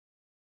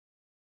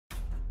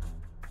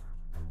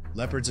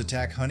Leopards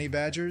attack honey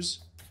badgers.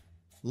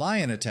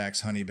 Lion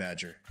attacks honey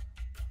badger.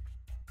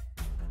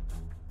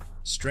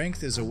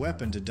 Strength is a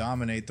weapon to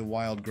dominate the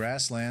wild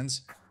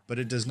grasslands, but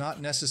it does not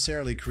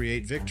necessarily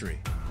create victory.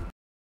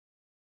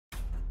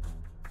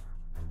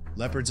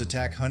 Leopards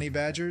attack honey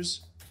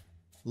badgers.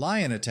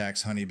 Lion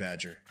attacks honey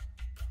badger.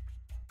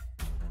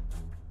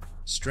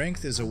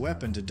 Strength is a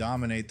weapon to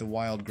dominate the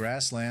wild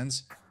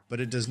grasslands, but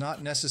it does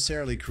not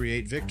necessarily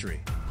create victory.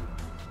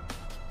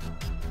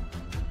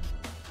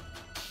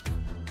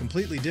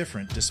 Completely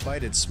different,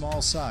 despite its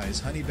small size,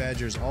 honey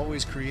badgers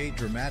always create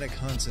dramatic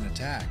hunts and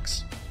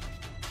attacks.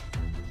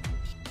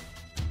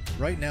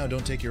 Right now,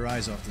 don't take your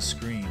eyes off the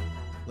screen.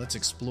 Let's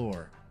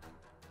explore.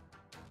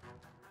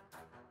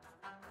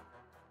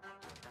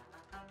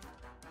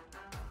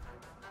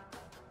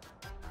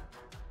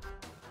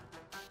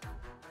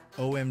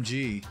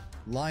 OMG,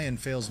 lion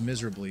fails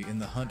miserably in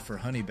the hunt for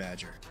honey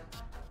badger.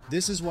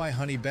 This is why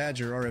honey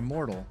badger are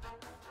immortal.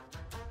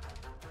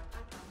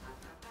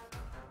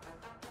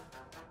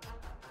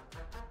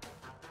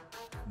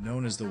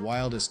 Known as the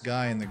wildest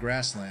guy in the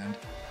grassland,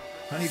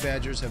 honey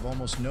badgers have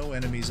almost no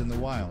enemies in the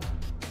wild.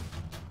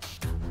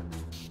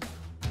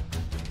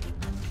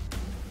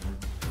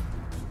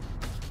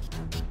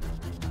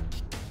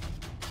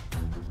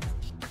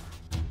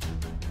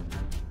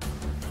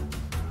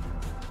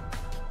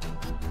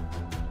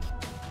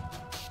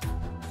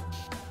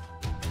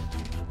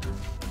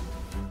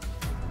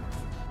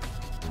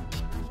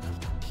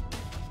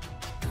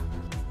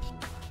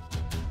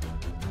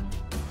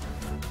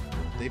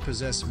 They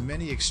possess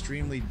many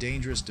extremely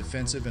dangerous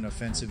defensive and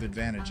offensive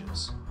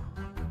advantages.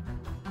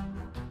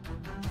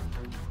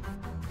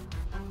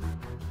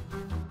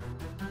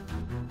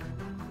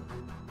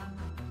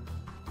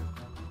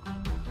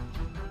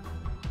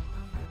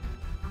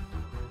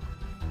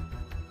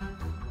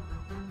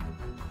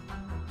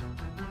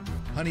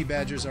 Honey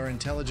badgers are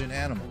intelligent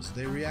animals.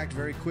 They react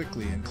very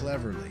quickly and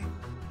cleverly.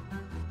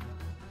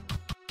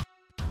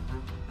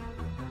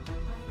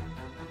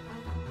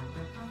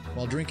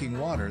 While drinking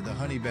water, the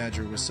honey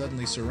badger was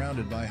suddenly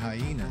surrounded by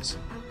hyenas.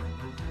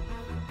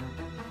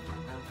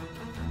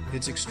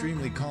 It's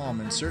extremely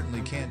calm and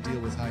certainly can't deal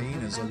with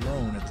hyenas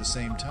alone at the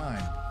same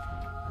time.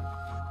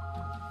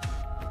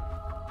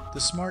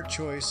 The smart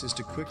choice is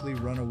to quickly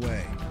run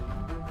away.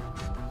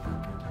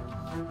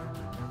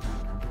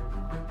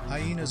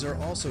 Hyenas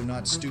are also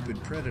not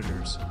stupid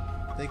predators.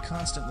 They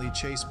constantly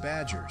chase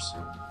badgers.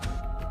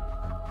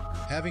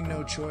 Having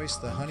no choice,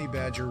 the honey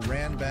badger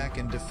ran back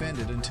and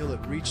defended until it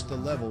reached the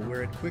level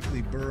where it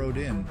quickly burrowed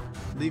in,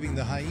 leaving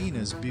the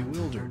hyenas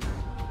bewildered.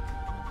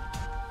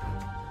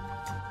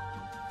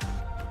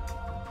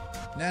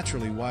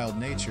 Naturally, wild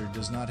nature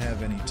does not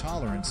have any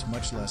tolerance,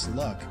 much less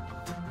luck.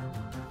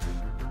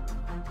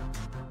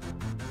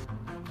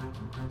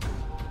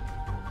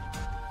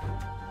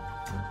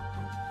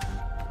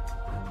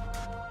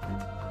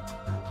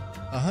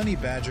 A honey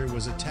badger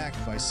was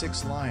attacked by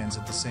 6 lions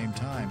at the same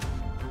time,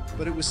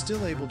 but it was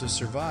still able to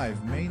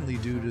survive mainly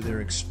due to their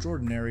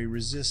extraordinary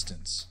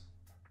resistance.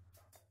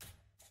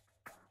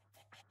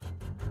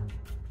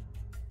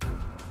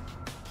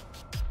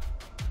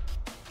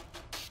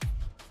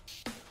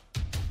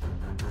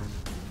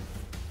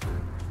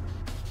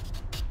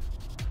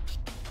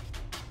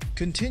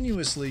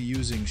 Continuously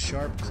using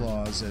sharp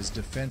claws as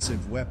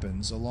defensive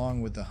weapons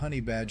along with the honey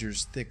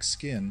badger's thick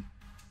skin,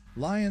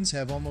 lions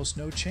have almost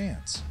no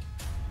chance.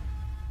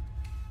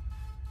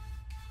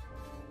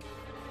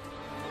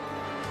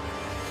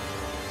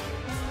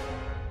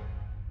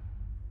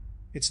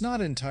 It's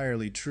not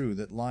entirely true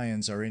that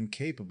lions are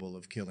incapable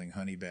of killing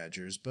honey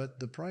badgers, but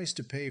the price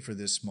to pay for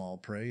this small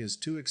prey is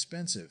too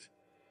expensive.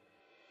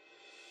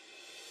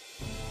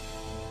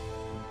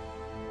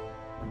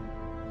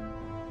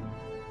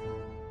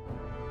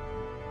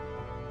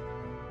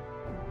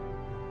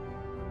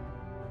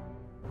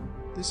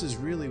 This is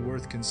really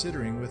worth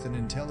considering with an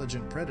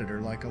intelligent predator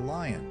like a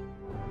lion.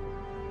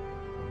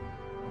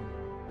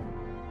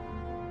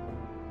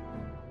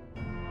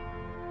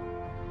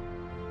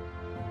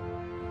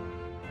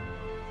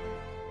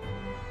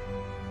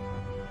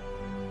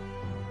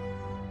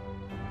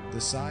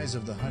 The size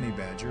of the honey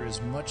badger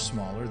is much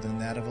smaller than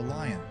that of a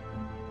lion.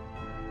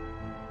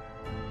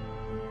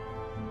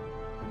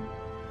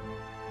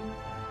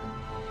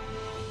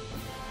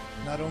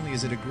 Not only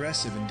is it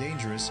aggressive and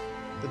dangerous,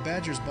 the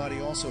badger's body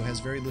also has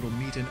very little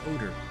meat and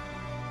odor.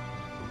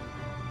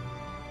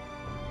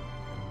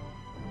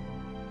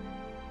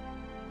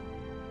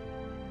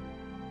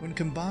 When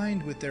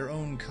combined with their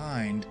own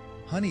kind,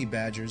 honey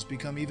badgers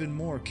become even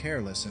more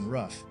careless and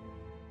rough.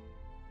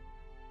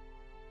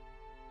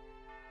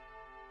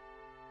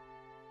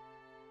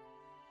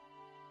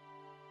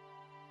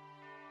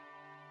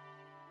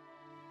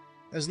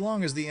 As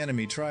long as the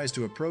enemy tries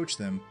to approach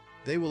them,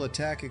 they will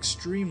attack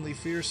extremely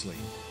fiercely.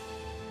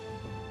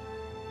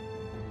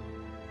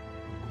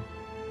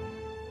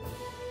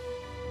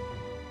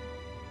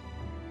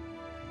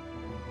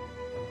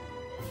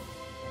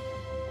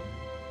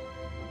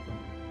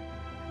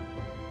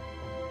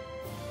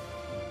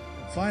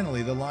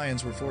 Finally, the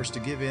lions were forced to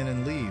give in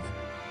and leave.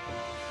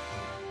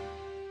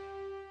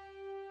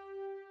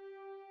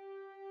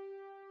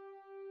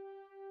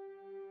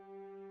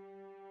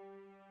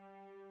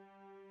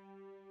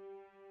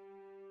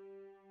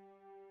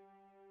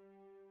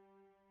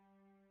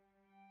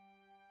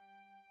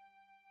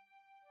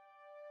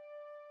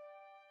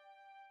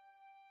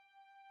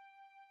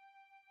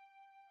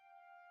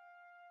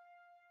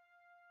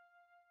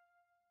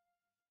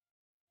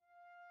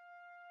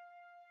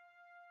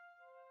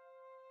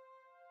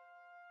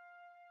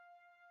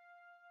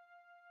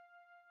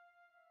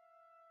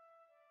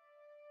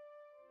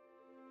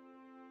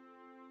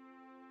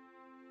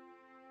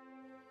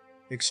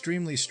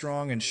 Extremely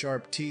strong and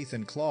sharp teeth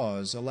and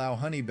claws allow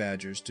honey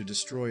badgers to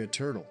destroy a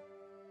turtle.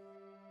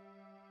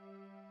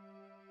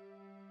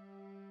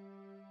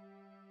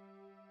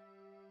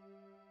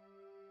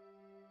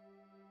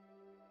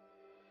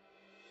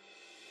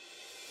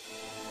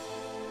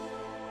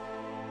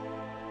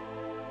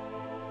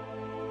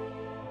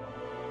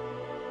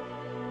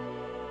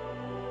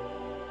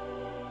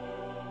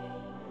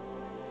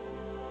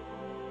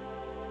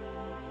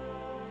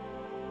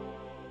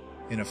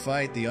 In a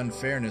fight, the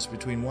unfairness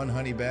between one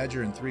honey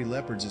badger and 3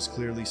 leopards is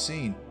clearly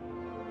seen.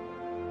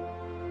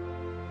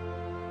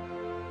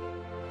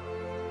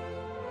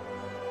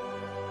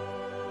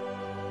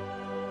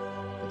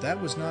 But that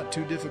was not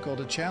too difficult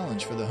a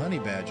challenge for the honey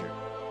badger.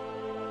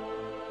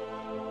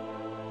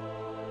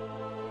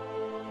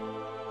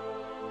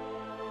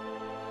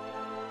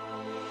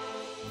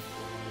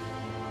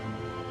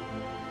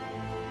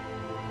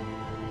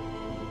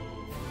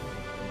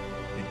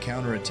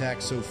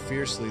 Counterattacked so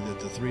fiercely that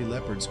the 3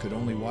 leopards could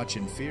only watch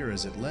in fear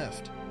as it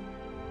left.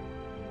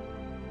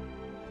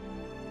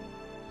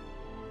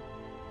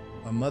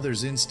 A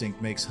mother's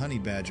instinct makes honey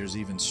badgers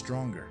even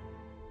stronger.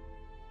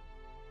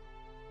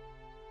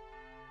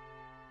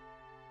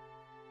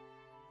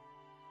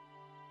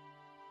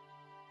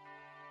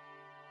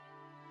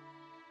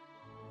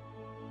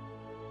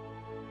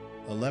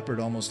 A leopard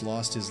almost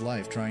lost his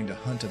life trying to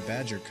hunt a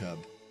badger cub.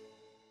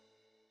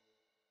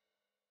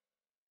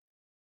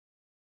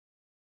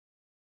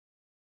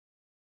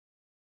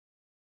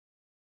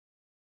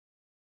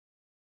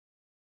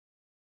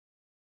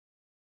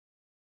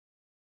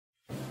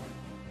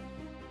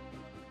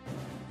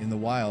 In the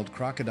wild,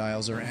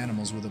 crocodiles are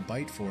animals with a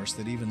bite force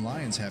that even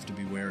lions have to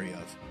be wary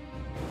of.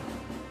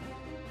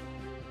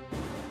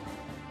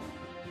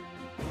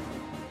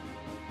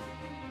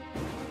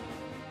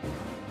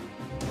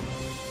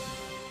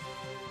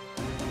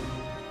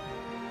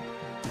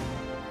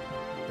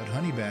 But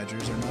honey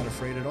badgers are not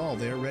afraid at all.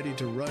 They are ready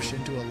to rush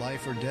into a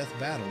life or death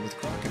battle with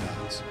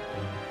crocodiles.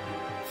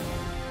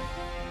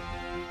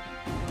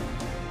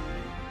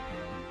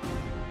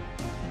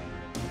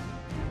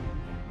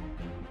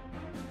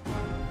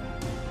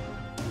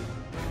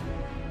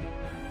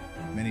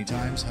 Many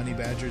times, honey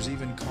badgers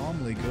even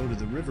calmly go to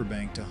the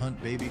riverbank to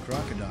hunt baby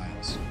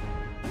crocodiles.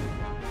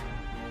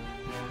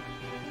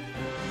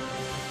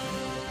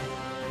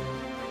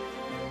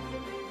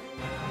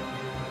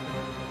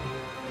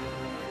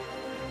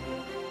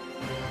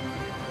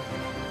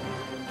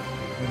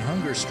 When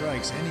hunger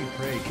strikes, any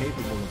prey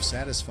capable of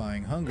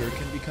satisfying hunger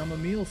can become a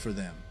meal for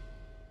them.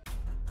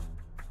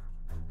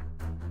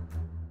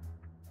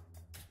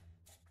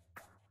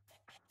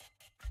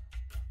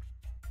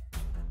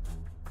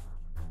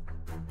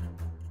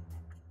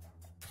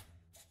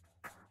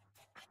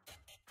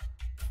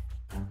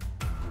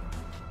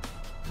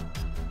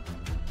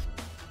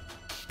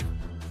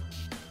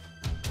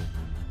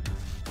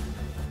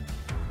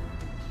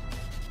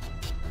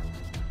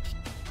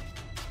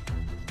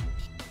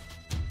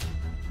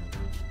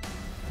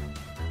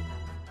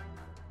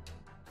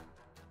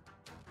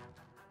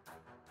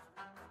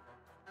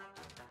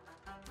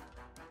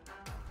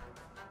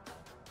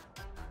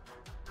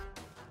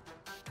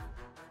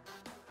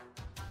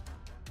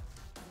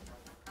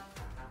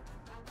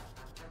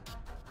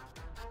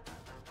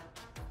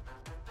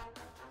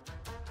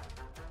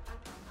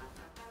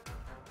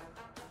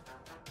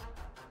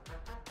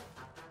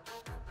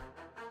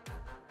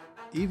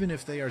 Even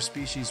if they are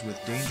species with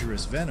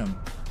dangerous venom,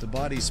 the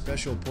body's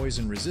special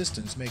poison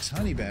resistance makes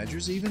honey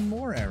badgers even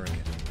more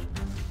arrogant.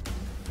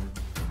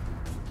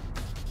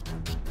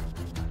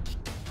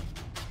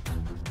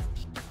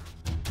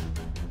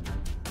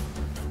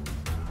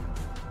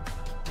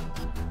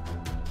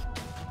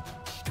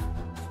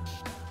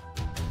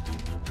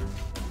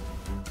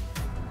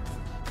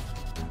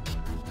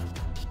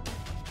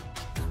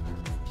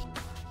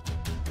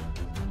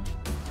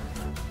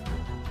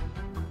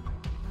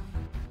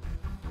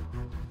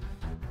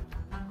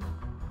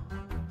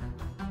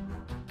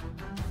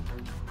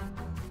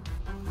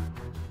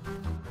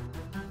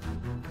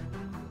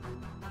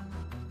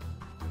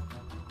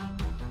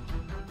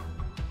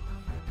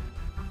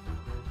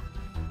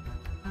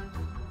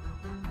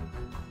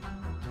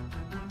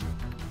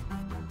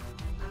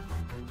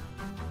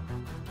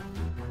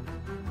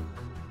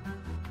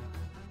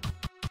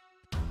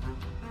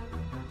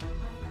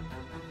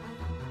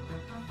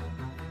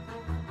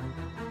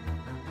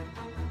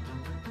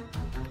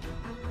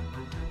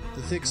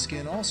 The thick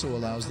skin also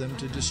allows them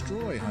to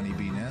destroy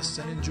honeybee nests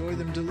and enjoy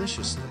them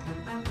deliciously.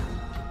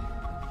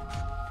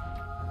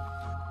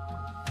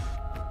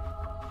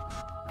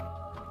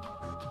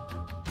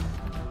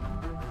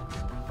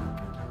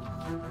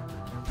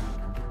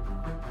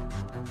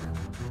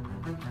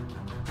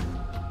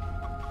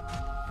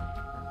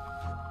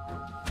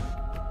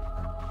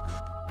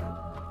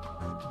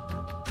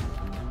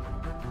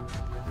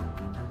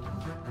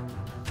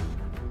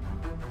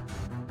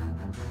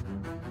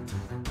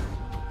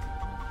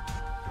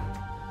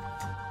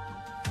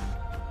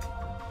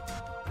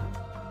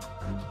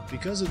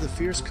 Because of the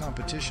fierce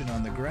competition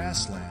on the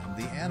grassland,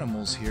 the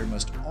animals here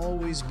must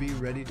always be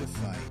ready to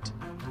fight.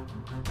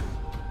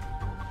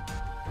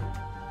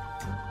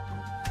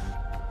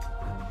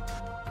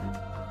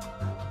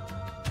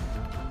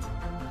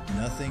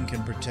 Nothing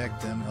can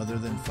protect them other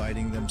than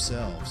fighting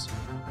themselves.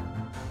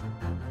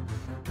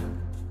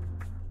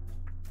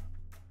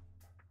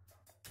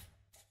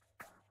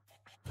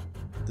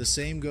 The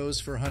same goes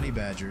for honey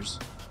badgers.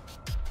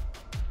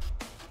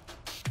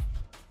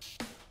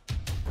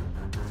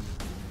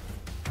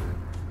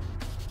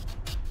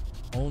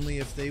 Only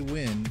if they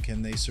win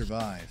can they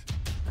survive.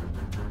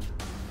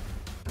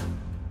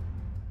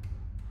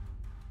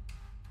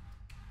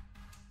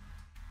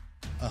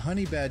 A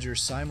honey badger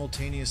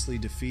simultaneously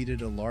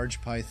defeated a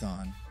large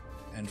python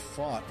and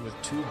fought with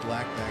two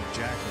black-backed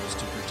jackals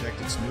to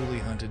protect its newly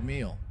hunted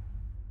meal.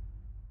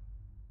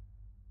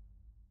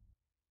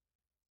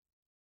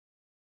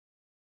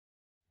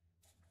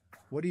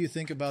 What do you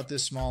think about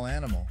this small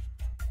animal?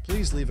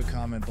 Please leave a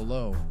comment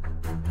below.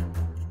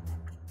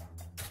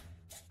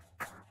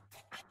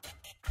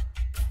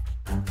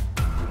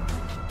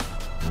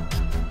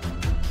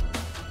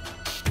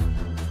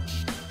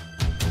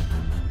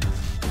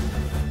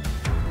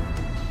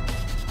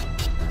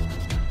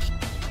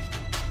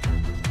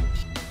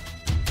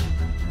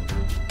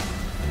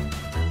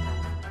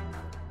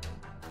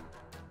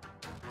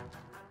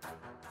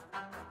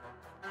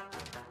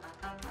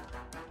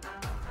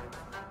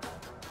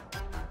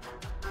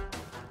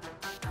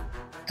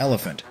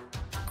 Elephant,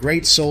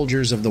 great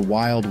soldiers of the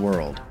wild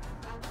world.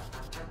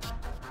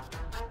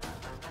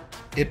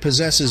 It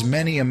possesses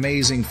many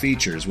amazing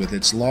features with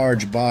its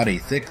large body,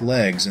 thick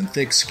legs, and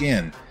thick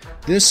skin.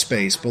 This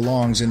space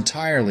belongs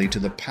entirely to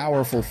the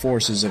powerful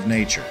forces of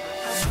nature.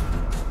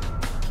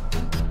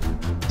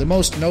 The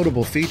most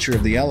notable feature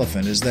of the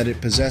elephant is that it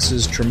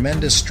possesses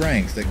tremendous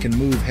strength that can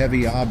move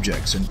heavy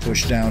objects and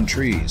push down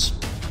trees.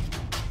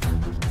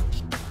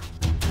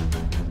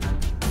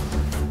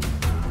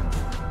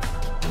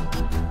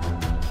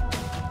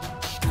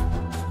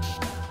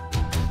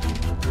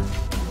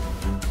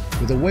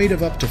 With a weight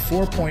of up to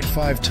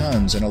 4.5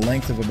 tons and a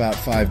length of about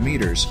 5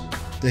 meters,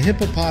 the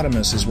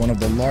hippopotamus is one of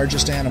the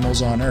largest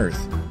animals on Earth.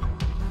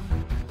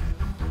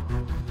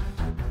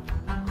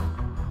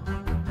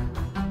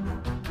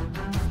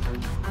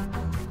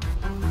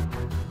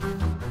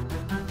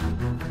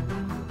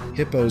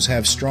 Hippos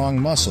have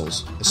strong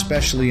muscles,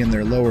 especially in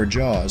their lower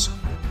jaws,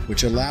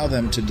 which allow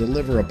them to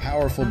deliver a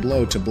powerful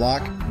blow to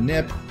block,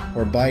 nip,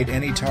 or bite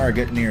any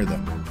target near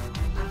them.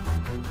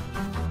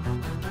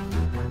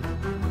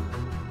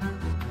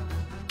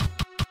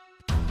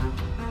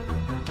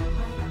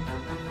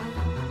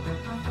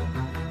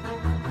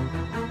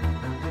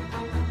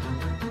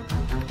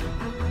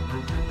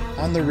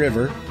 On the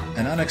river,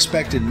 an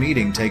unexpected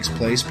meeting takes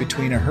place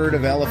between a herd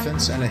of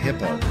elephants and a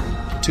hippo.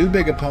 Two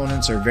big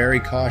opponents are very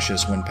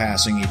cautious when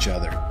passing each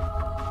other.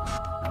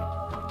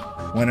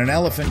 When an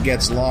elephant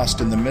gets lost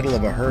in the middle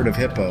of a herd of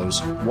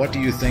hippos, what do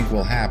you think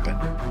will happen?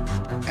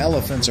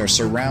 Elephants are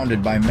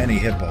surrounded by many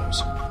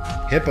hippos.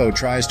 Hippo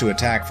tries to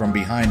attack from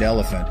behind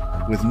elephant.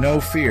 With no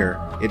fear,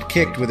 it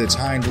kicked with its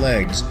hind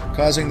legs,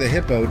 causing the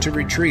hippo to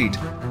retreat.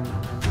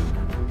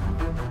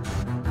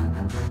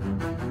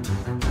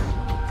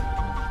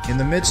 In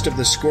the midst of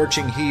the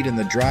scorching heat in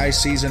the dry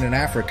season in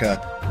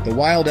Africa, the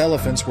wild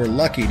elephants were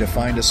lucky to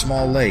find a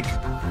small lake.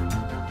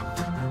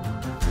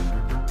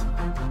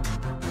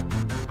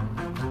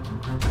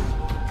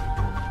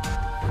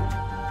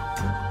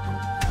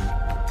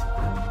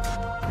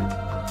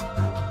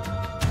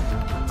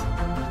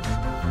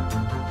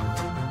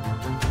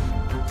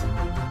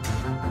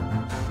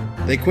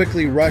 They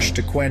quickly rushed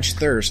to quench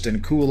thirst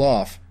and cool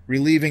off,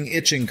 relieving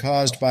itching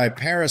caused by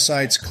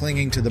parasites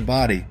clinging to the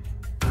body.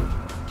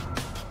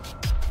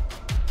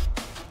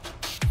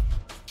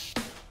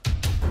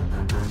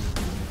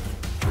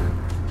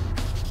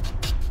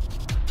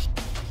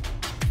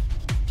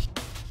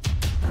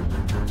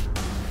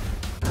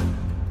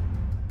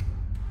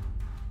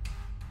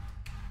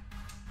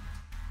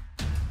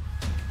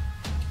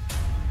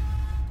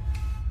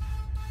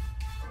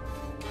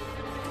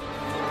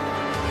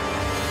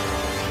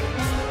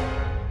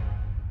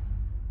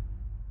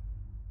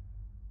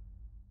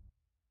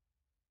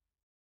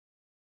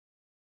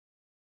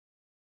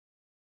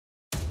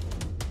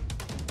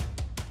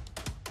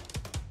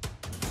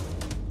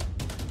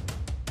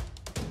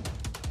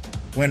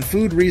 When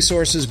food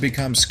resources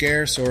become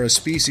scarce or a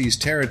species'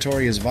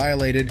 territory is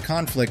violated,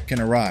 conflict can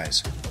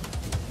arise.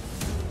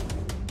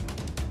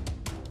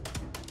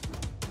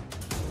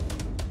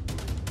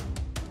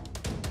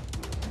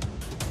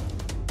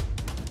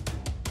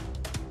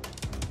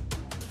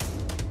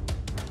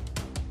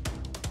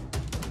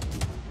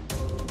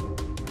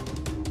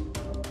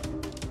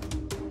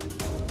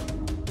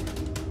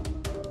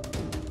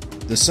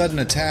 The sudden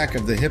attack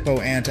of the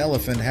hippo ant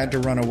elephant had to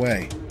run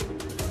away.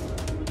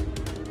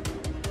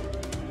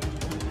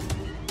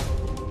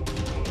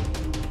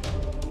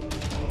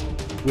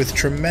 With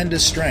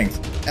tremendous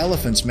strength,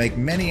 elephants make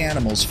many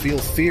animals feel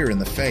fear in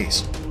the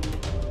face.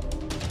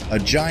 A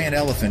giant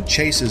elephant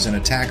chases and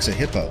attacks a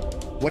hippo.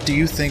 What do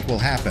you think will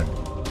happen?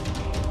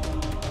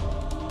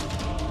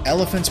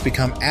 Elephants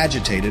become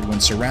agitated when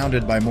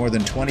surrounded by more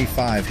than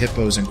 25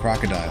 hippos and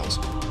crocodiles.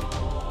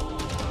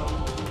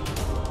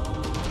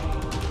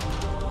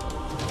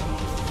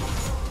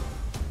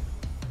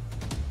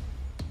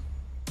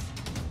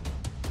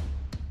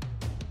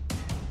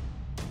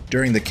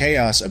 During the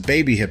chaos, a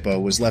baby hippo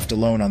was left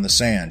alone on the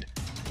sand.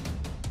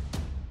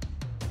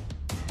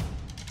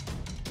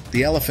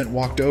 The elephant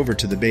walked over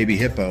to the baby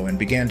hippo and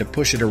began to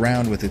push it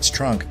around with its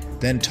trunk,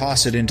 then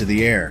toss it into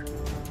the air.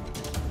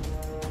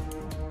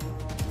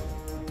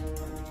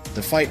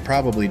 The fight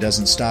probably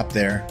doesn't stop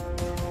there.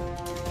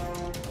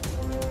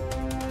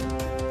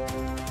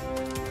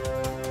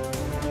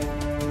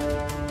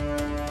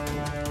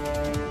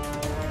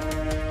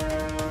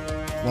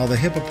 While the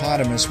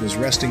hippopotamus was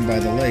resting by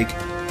the lake,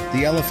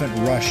 the elephant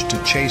rushed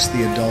to chase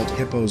the adult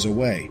hippos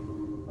away.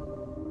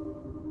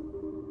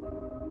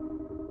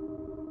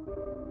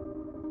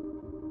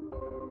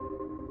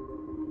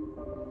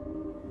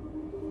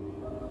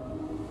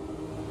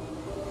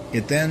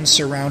 It then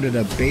surrounded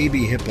a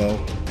baby hippo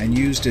and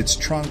used its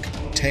trunk,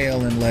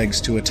 tail, and legs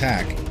to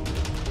attack.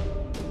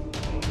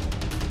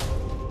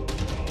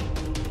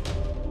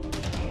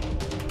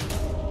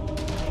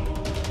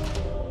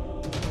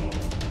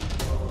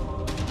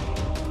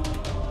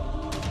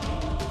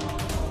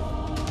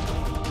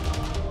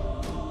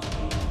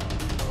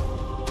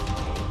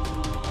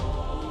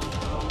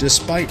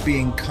 Despite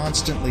being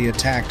constantly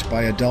attacked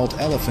by adult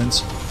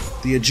elephants,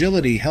 the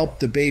agility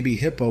helped the baby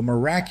hippo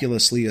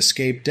miraculously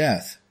escape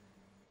death.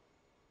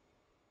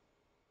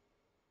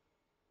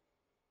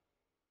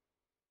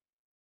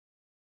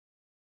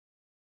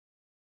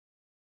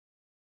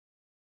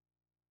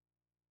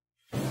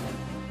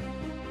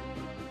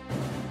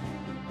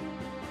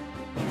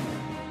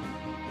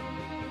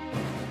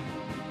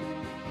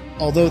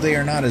 Although they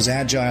are not as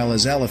agile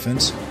as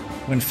elephants,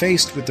 when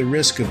faced with the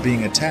risk of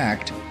being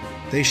attacked,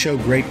 they show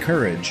great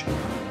courage.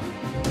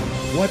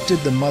 What did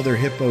the mother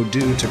hippo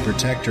do to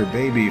protect her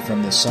baby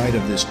from the sight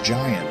of this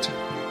giant?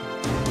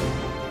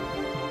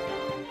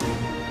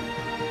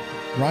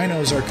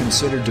 Rhinos are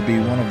considered to be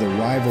one of the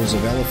rivals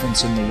of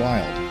elephants in the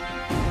wild.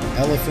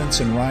 Elephants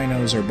and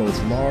rhinos are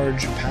both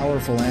large,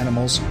 powerful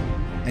animals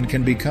and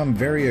can become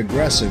very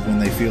aggressive when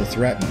they feel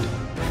threatened.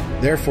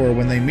 Therefore,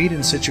 when they meet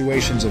in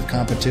situations of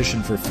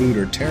competition for food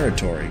or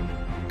territory,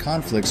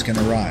 conflicts can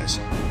arise.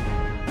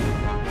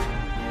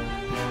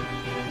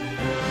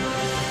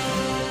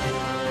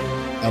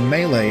 A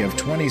melee of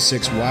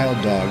 26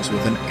 wild dogs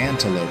with an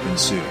antelope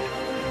ensued.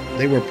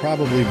 They were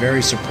probably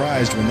very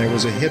surprised when there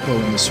was a hippo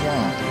in the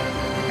swamp.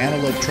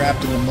 Antelope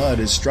trapped in the mud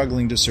is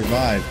struggling to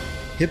survive.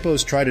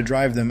 Hippos try to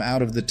drive them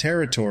out of the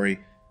territory.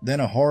 Then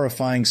a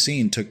horrifying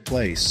scene took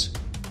place.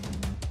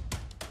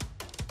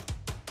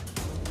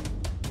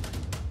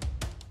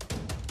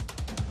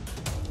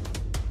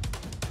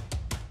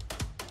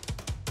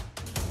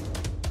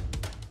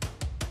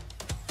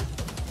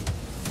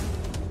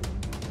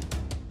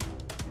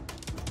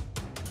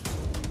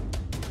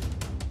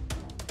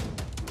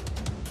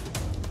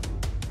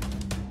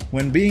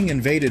 When being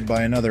invaded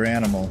by another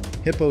animal,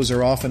 hippos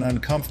are often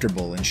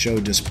uncomfortable and show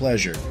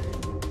displeasure.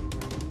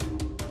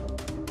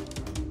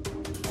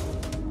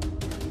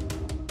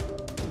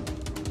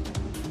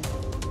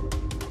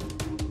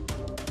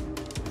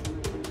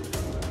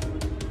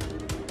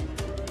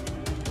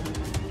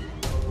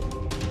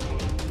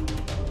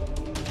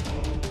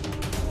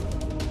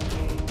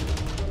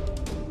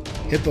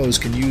 Hippos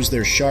can use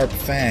their sharp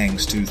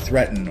fangs to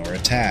threaten or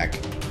attack.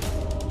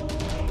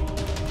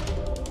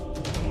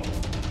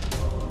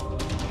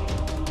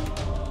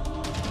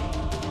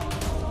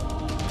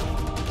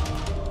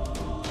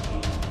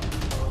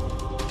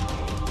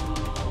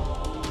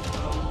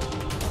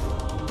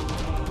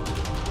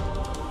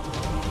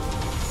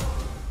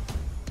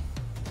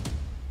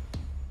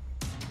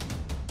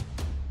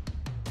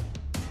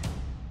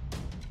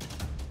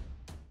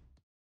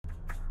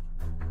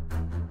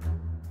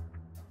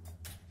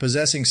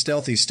 Possessing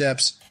stealthy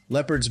steps,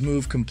 leopards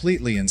move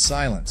completely in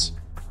silence.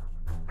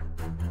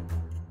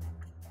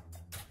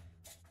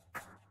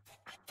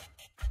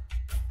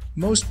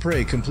 Most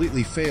prey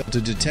completely fail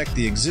to detect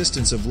the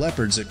existence of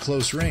leopards at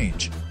close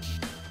range.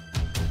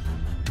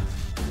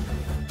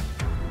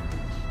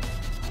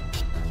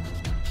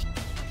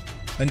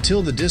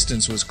 Until the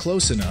distance was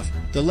close enough,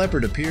 the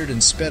leopard appeared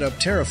and sped up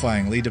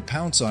terrifyingly to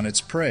pounce on its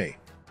prey.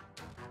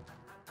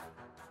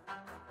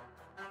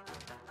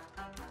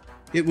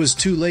 It was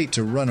too late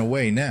to run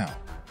away now.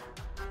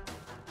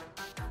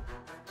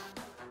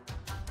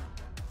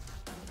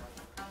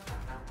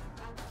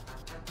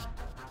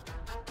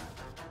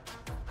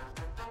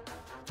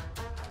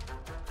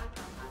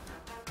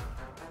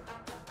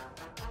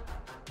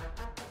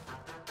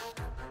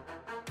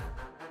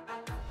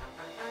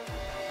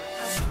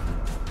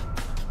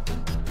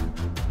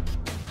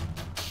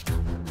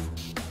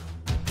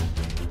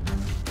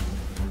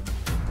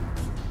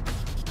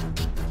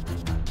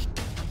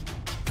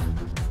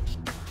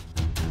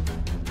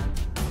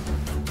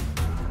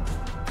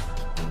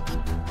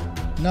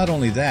 Not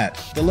only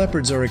that, the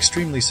leopards are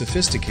extremely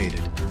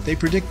sophisticated. They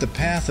predict the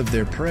path of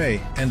their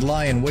prey and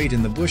lie in wait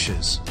in the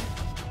bushes.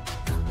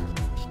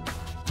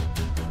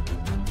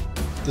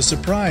 The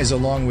surprise,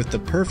 along with the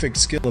perfect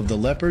skill of the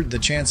leopard, the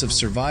chance of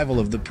survival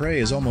of the prey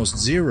is almost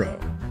zero.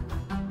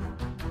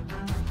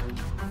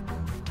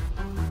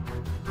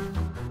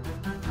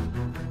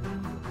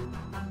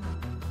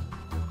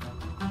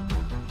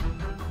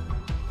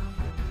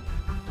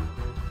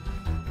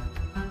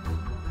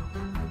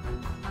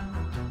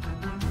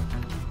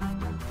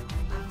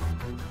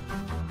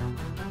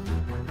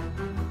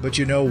 But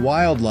you know,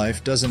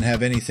 wildlife doesn't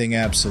have anything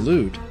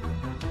absolute.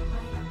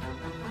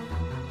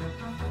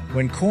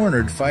 When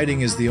cornered,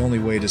 fighting is the only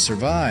way to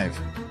survive.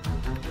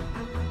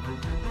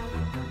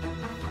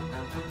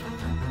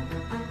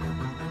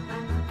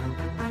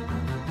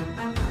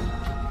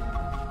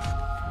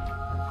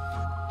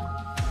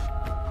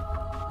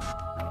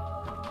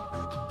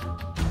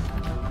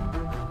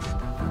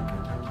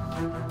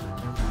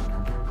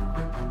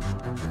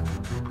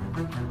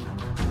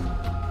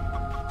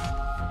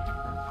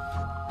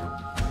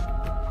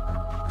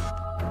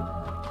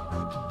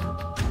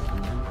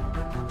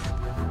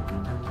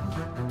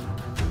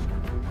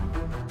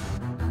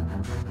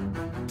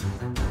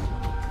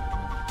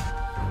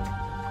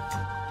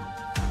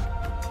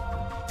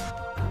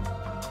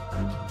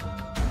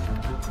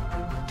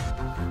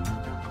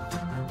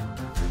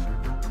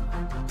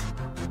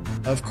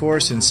 Of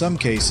course, in some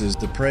cases,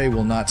 the prey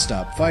will not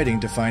stop fighting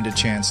to find a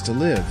chance to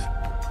live.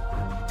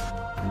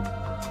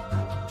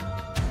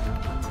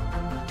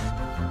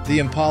 The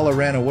impala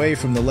ran away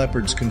from the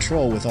leopard's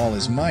control with all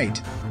his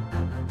might.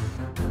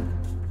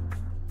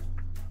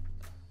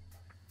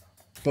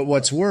 But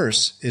what's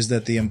worse is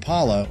that the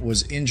impala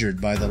was injured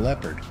by the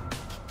leopard.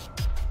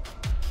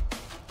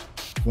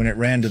 When it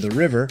ran to the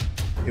river,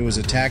 it was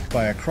attacked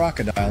by a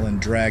crocodile and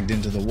dragged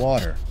into the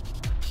water.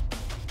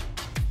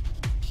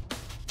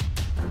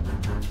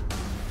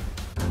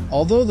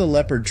 Although the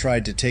leopard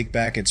tried to take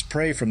back its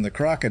prey from the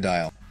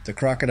crocodile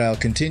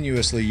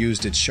continuously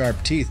used its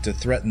sharp teeth to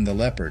threaten the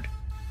leopard.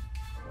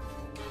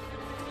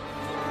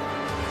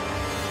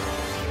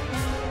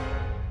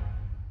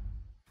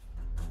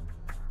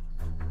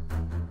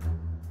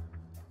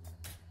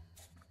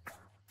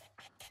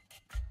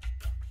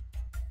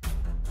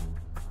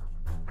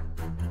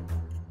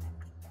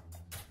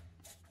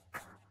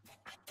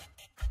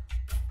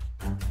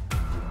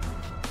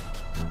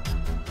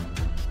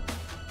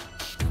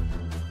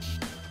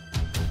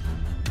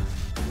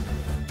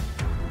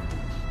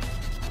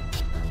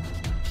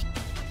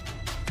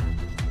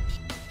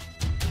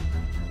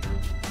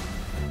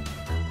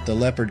 The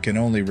leopard can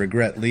only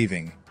regret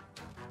leaving.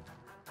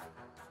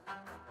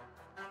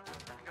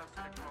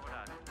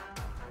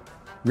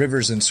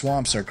 Rivers and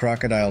swamps are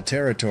crocodile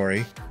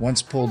territory.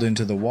 Once pulled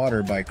into the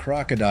water by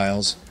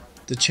crocodiles,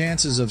 the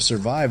chances of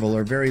survival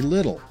are very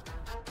little.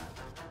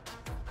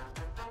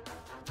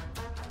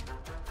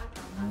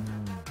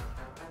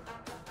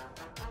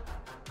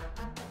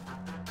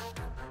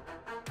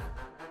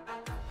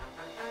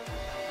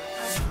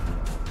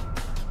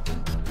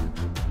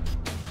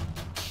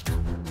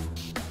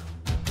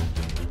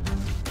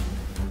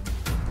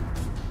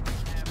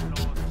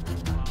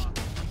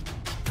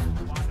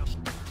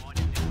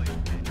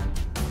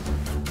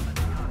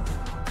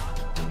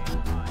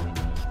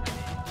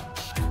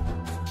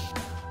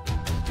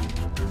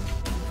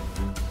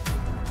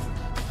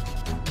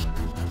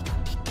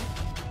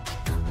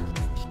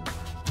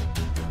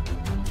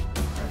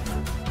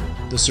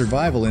 The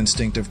survival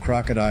instinct of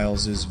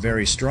crocodiles is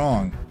very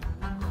strong.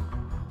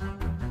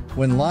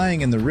 When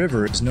lying in the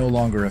river is no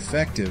longer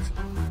effective,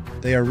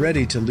 they are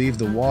ready to leave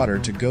the water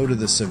to go to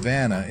the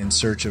savanna in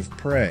search of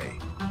prey.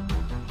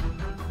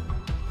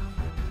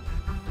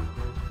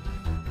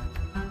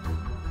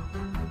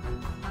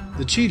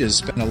 The cheetahs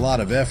spent a lot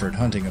of effort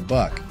hunting a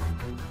buck.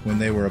 When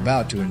they were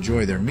about to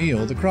enjoy their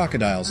meal, the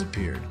crocodiles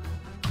appeared.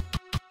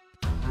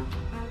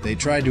 They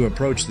tried to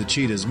approach the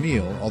cheetah's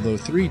meal, although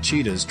 3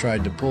 cheetahs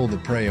tried to pull the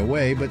prey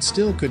away but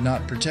still could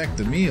not protect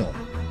the meal.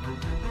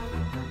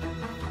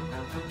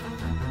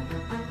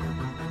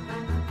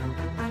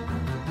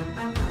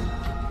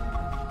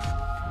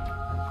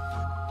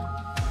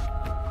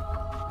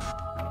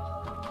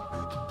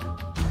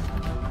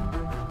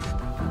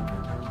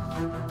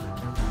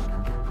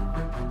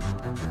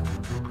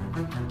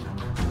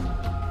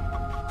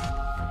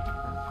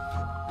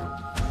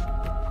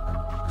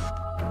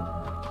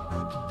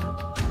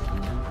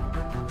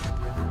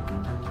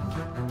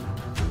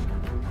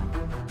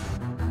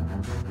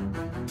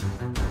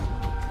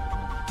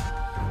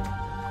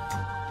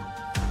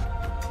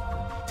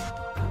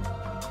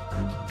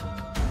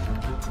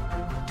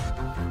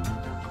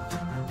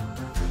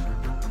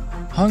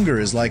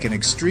 Hunger is like an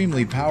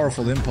extremely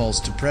powerful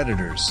impulse to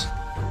predators.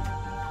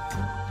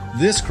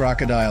 This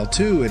crocodile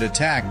too, it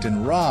attacked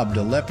and robbed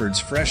a leopard's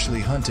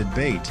freshly hunted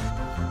bait.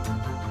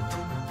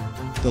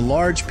 The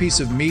large piece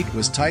of meat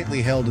was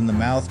tightly held in the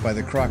mouth by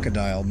the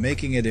crocodile,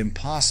 making it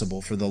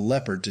impossible for the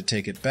leopard to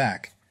take it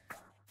back.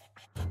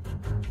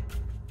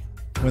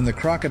 When the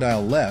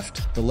crocodile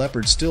left, the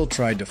leopard still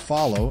tried to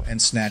follow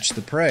and snatch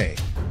the prey.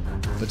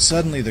 But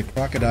suddenly the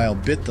crocodile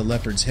bit the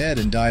leopard's head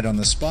and died on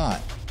the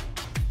spot.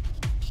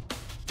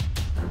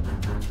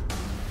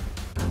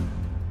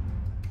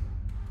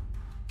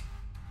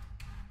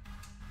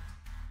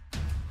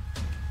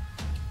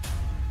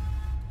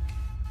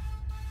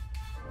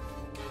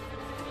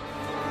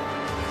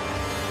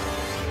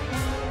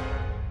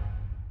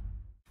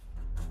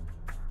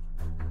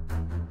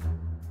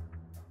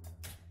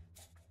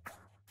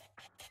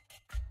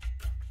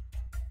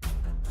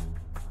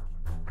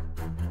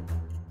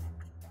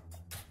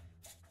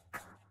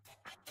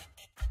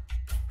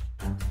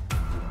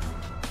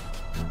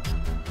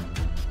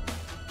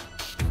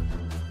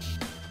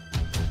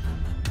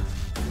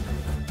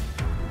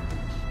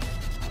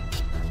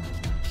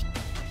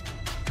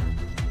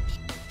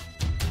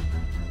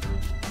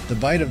 The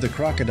bite of the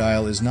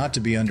crocodile is not to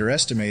be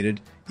underestimated.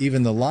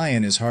 Even the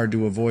lion is hard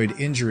to avoid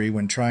injury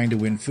when trying to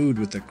win food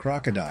with the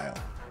crocodile.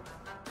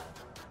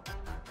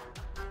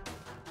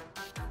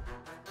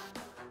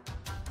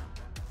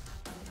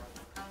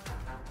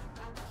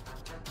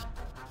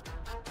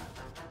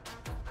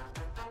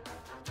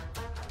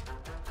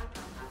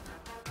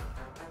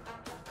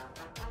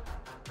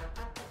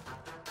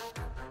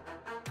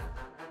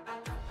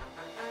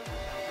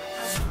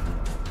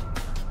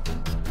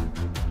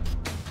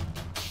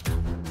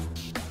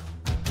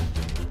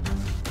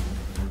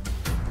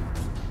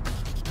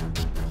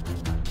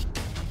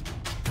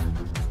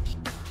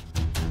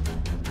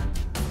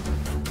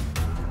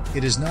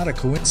 It is not a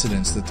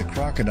coincidence that the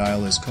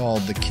crocodile is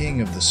called the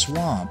king of the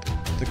swamp.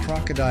 The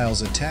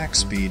crocodile's attack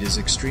speed is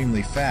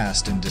extremely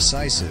fast and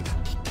decisive.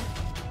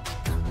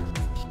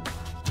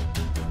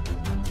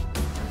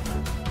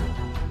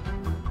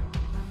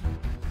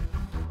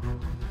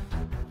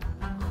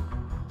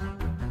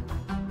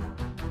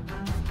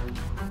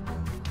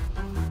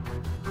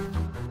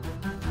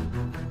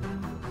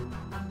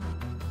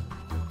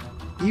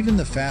 Even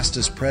the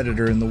fastest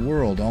predator in the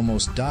world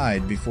almost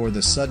died before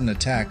the sudden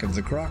attack of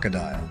the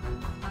crocodile.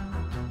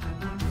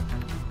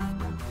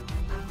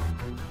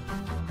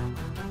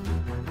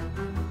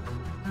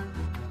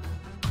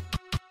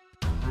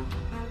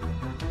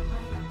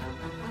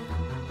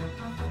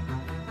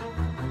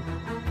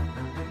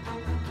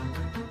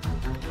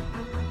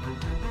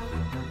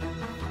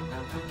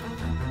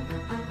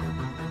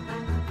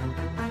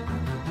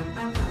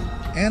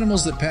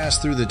 Animals that pass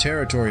through the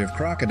territory of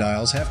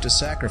crocodiles have to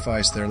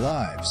sacrifice their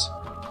lives.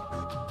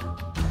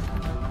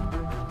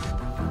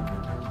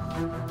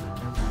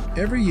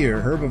 Every year,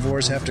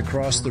 herbivores have to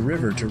cross the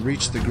river to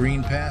reach the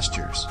green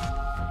pastures.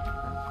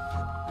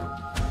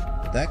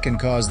 That can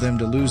cause them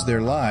to lose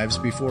their lives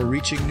before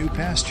reaching new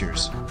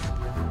pastures.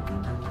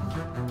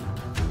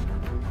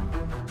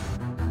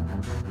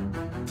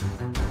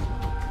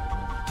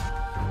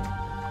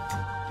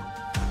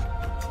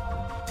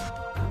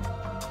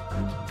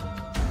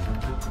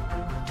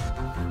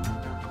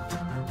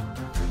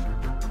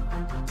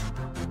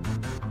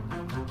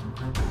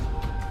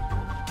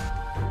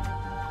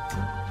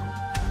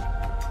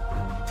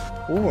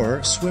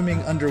 Or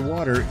swimming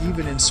underwater,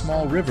 even in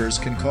small rivers,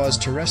 can cause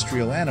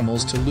terrestrial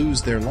animals to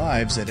lose their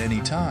lives at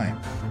any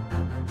time.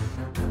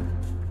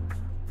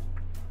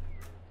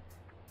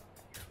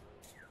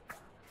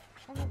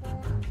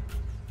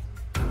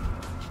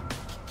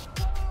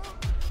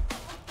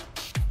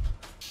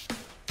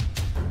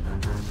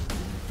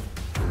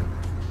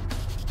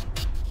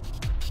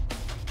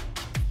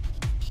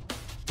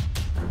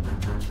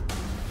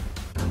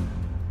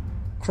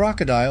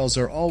 Crocodiles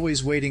are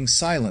always waiting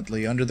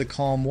silently under the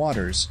calm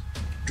waters.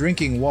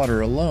 Drinking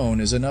water alone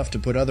is enough to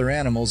put other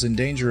animals in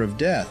danger of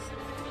death.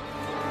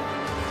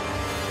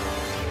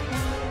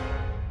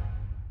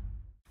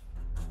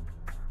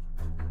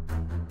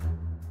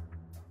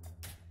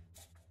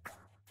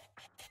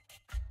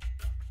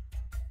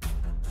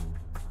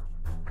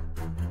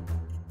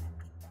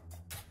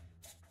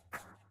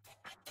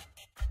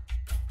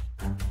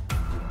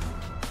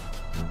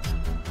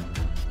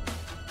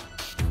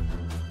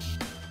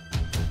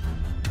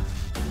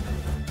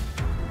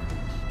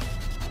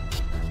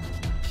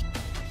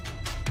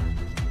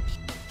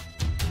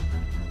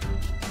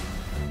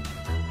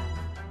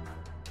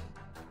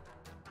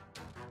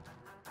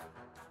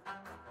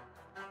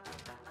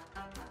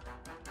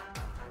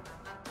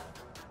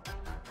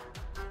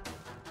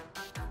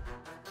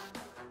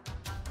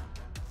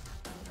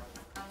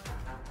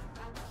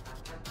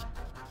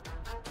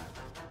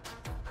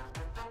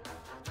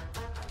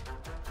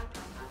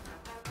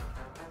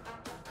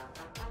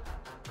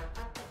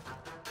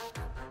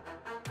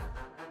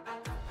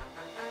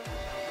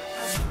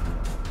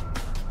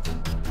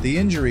 The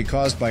injury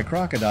caused by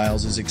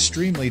crocodiles is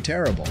extremely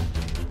terrible.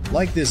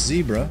 Like this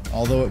zebra,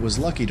 although it was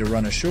lucky to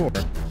run ashore,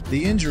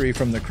 the injury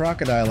from the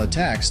crocodile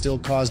attack still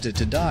caused it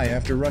to die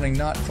after running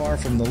not far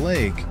from the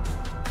lake.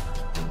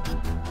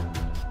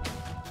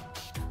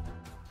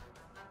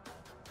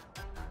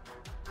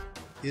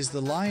 Is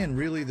the lion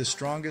really the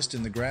strongest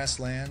in the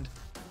grassland?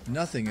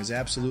 Nothing is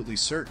absolutely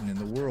certain in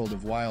the world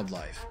of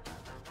wildlife.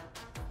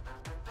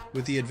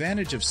 With the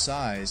advantage of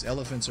size,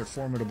 elephants are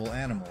formidable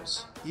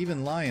animals.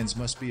 Even lions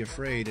must be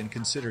afraid and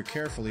consider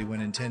carefully when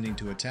intending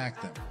to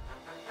attack them.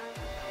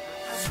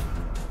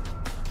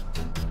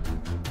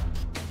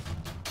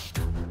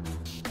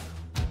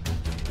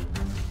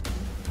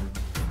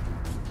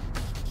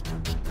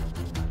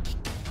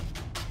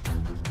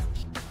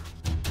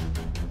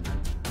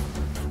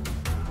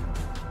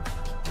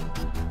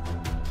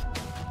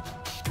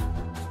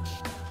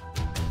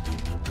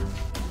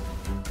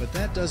 But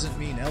that doesn't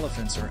mean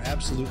elephants are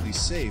absolutely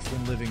safe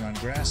when living on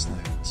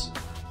grasslands.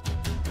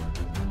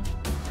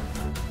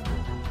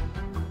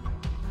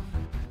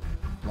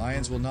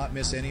 Lions will not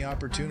miss any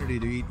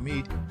opportunity to eat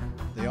meat.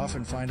 They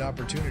often find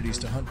opportunities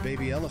to hunt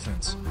baby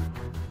elephants.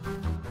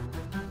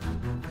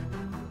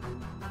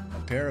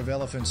 A pair of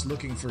elephants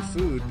looking for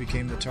food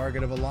became the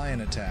target of a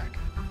lion attack.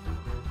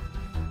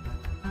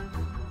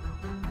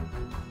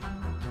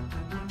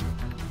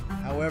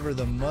 However,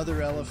 the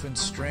mother elephant's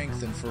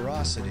strength and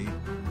ferocity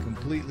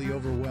completely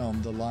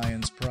overwhelmed the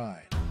lion's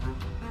pride.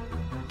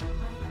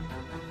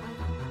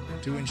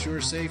 To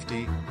ensure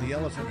safety, the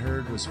elephant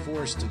herd was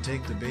forced to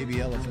take the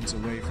baby elephants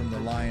away from the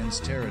lion's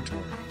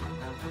territory.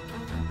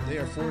 They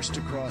are forced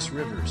to cross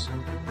rivers.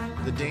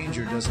 The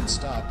danger doesn't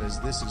stop as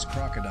this is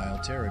crocodile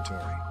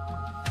territory.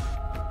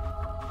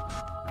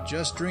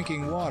 Just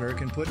drinking water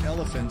can put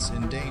elephants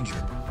in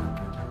danger.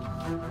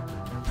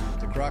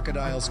 The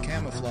crocodile's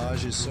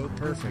camouflage is so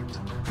perfect.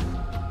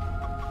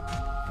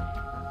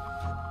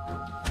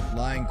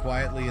 Lying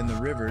quietly in the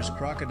rivers,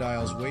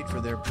 crocodiles wait for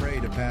their prey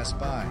to pass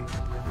by.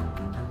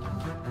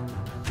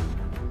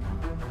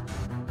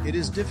 It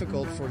is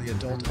difficult for the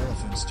adult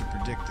elephants to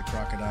predict the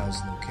crocodile's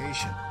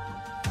location.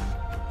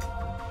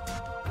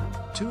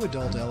 Two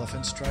adult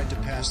elephants tried to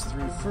pass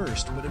through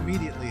first, but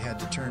immediately had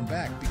to turn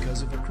back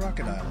because of a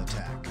crocodile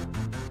attack.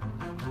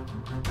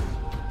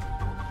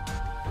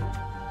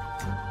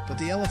 But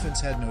the elephants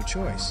had no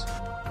choice.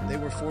 They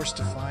were forced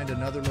to find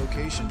another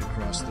location to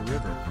cross the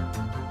river.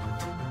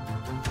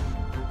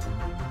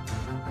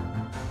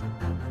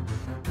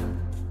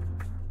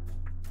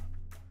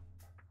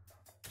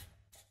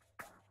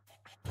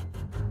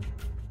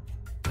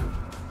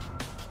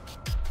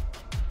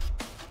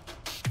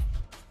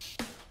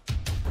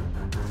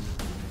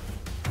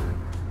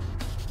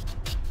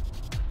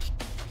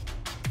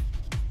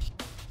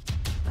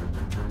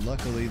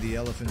 Luckily, the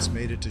elephants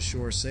made it to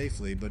shore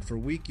safely, but for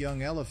weak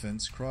young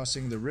elephants,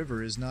 crossing the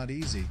river is not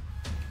easy.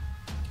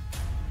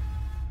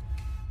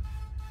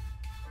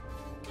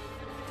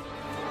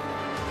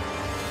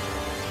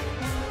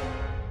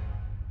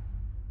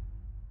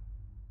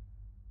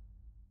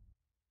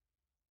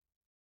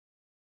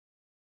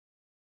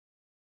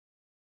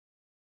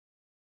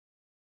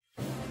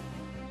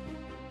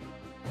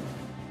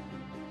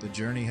 The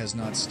journey has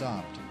not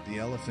stopped. The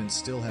elephants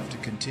still have to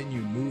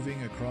continue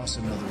moving across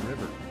another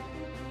river.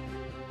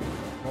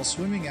 While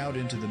swimming out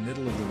into the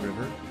middle of the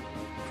river,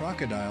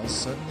 crocodiles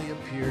suddenly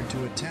appeared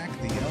to attack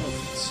the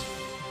elephants.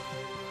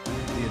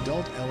 The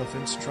adult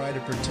elephants try to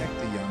protect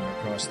the young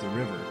across the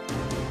river,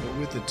 but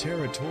with the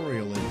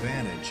territorial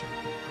advantage,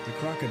 the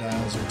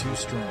crocodiles are too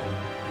strong.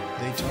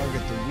 They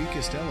target the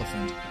weakest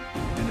elephant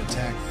and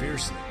attack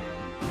fiercely.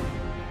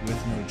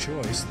 With no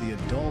choice, the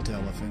adult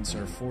elephants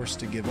are forced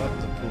to give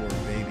up the poor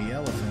baby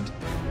elephant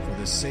for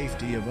the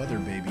safety of other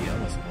baby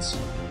elephants.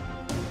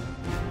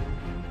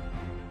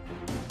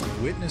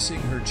 Witnessing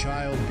her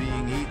child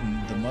being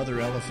eaten, the mother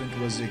elephant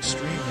was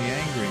extremely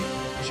angry.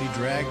 She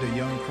dragged a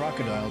young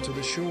crocodile to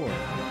the shore.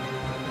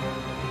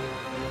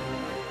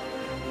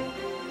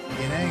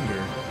 In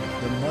anger,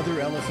 the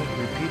mother elephant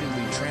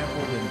repeatedly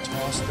trampled and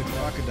tossed the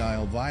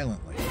crocodile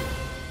violently.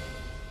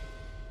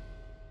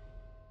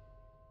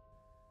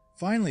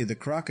 Finally, the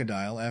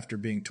crocodile, after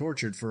being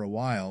tortured for a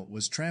while,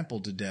 was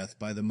trampled to death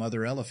by the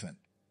mother elephant.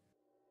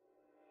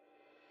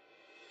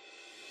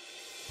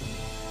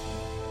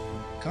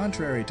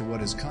 Contrary to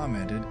what is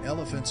commented,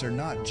 elephants are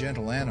not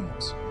gentle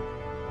animals.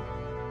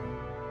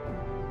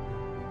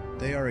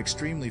 They are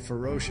extremely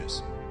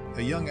ferocious.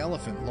 A young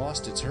elephant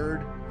lost its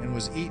herd and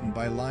was eaten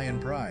by lion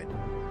pride.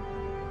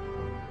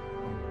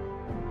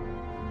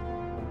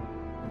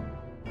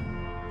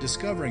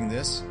 Discovering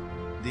this,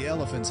 the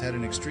elephants had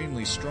an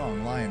extremely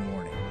strong lion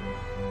warning.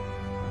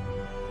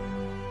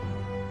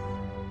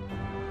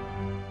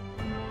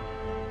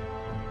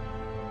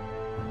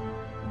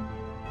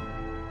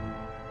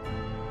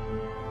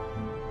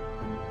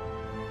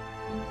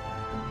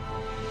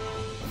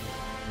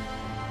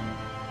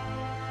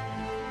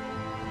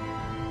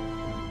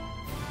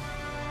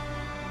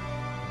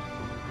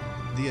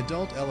 The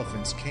adult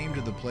elephants came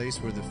to the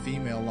place where the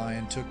female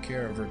lion took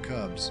care of her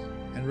cubs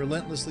and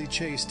relentlessly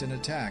chased and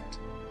attacked.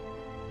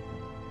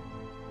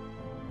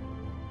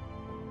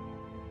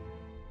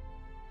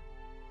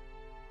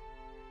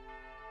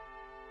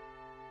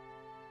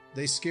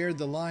 They scared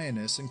the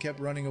lioness and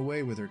kept running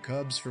away with her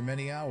cubs for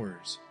many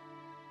hours.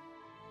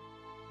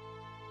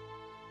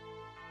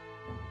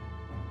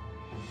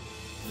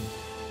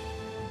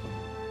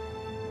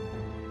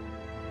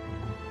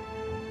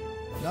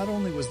 Not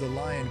only was the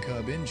lion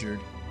cub injured,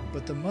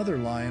 but the mother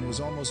lion was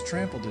almost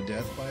trampled to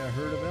death by a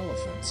herd of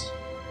elephants.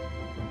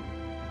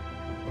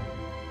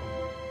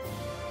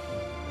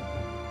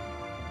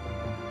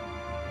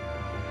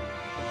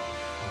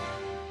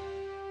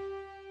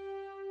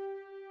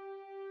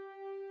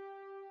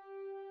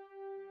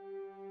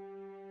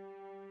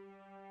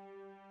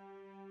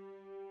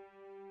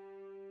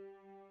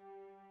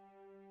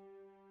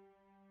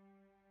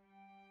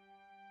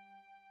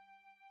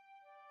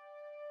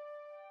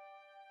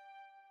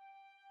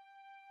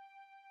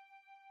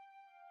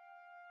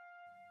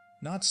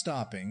 Not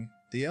stopping,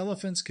 the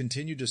elephants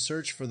continued to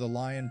search for the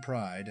lion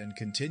pride and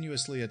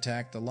continuously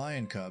attacked the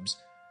lion cubs,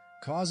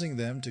 causing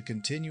them to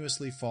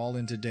continuously fall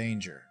into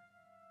danger.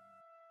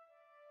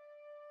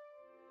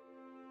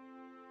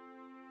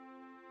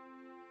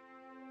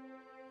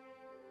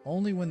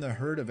 Only when the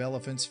herd of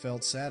elephants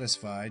felt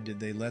satisfied did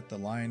they let the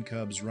lion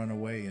cubs run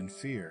away in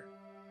fear.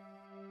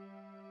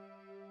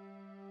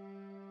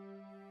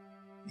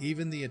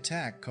 Even the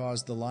attack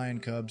caused the lion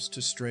cubs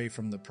to stray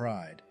from the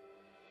pride.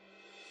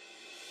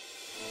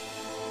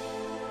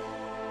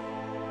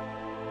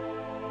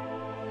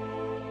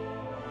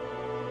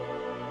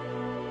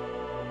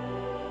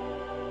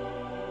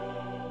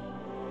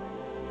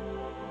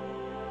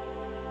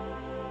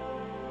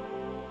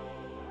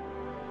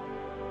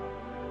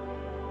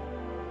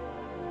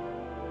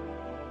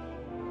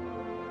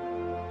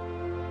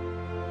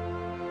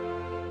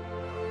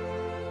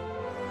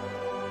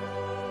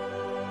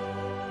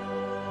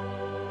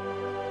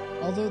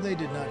 Although they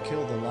did not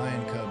kill the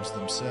lion cubs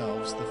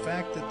themselves, the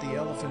fact that the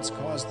elephants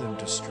caused them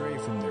to stray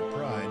from their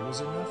pride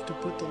was enough to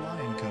put the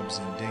lion cubs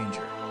in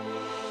danger.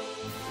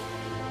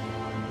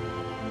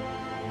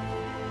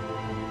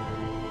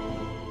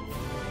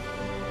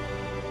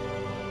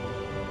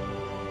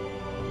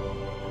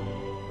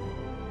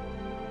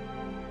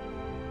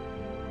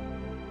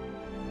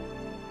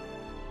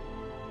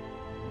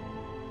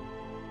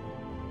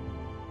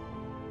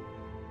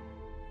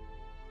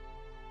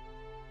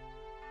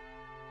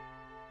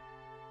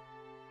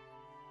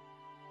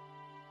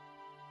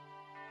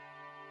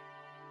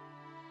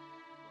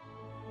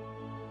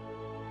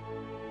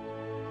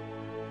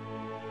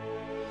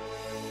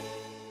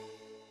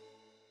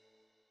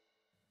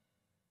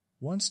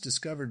 Once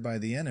discovered by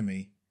the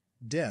enemy,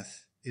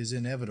 death is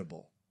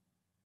inevitable.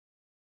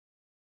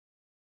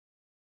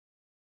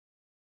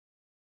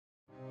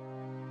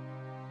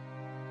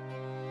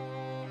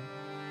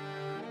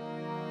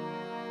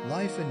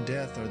 Life and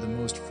death are the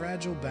most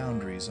fragile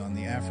boundaries on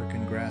the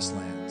African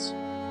grasslands.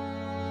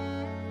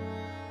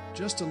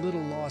 Just a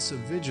little loss of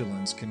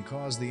vigilance can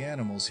cause the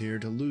animals here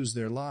to lose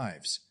their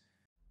lives.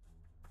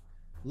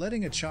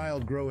 Letting a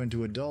child grow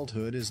into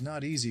adulthood is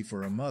not easy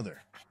for a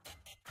mother.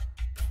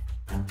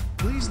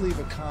 Please leave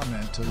a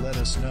comment to let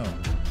us know.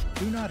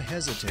 Do not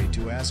hesitate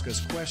to ask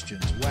us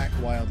questions.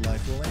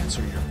 WAC-Wildlife will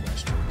answer your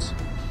questions.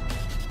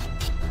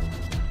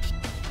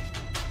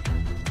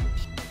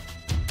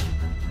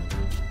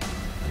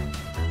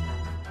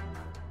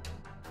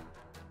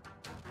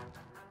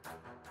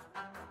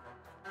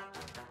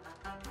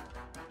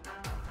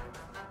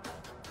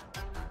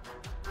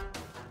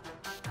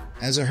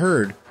 As a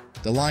herd,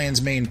 the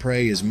lion's main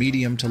prey is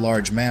medium to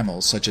large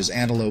mammals such as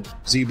antelope,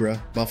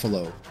 zebra,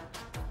 buffalo.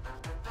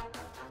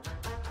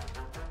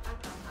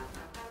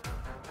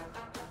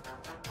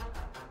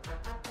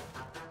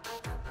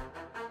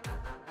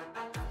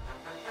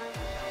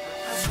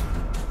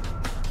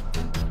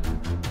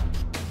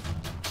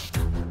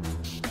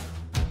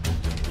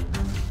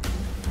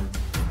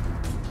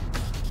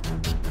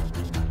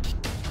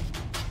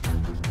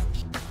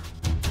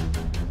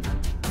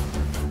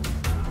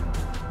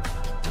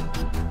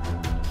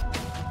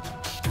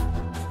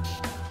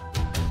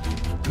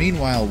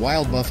 Meanwhile,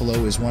 wild buffalo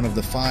is one of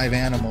the 5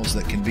 animals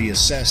that can be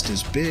assessed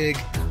as big,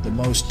 the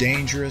most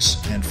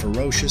dangerous, and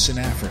ferocious in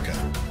Africa.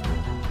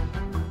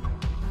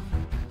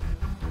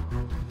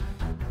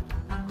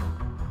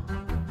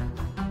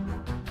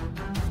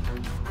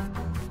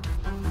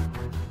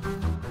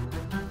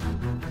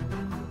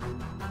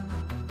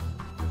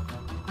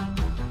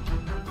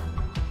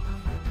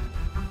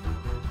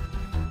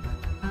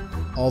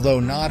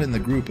 Although not in the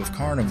group of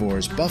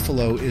carnivores,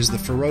 buffalo is the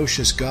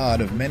ferocious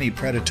god of many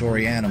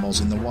predatory animals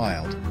in the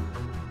wild.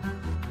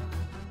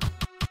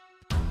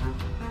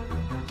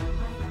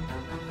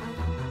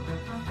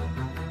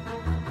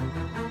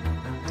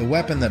 The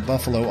weapon that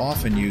buffalo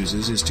often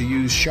uses is to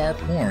use sharp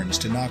horns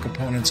to knock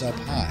opponents up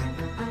high.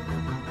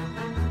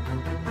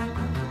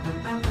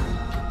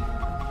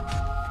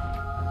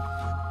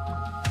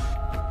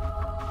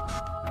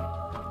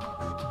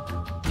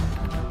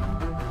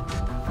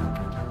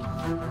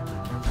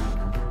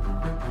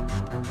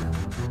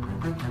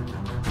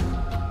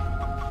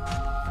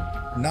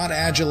 Not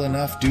agile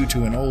enough due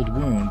to an old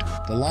wound,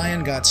 the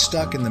lion got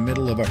stuck in the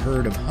middle of a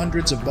herd of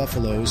hundreds of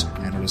buffaloes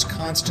and was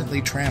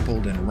constantly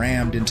trampled and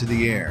rammed into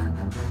the air.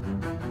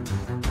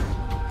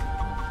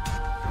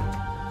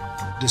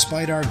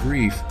 Despite our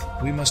grief,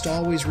 we must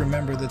always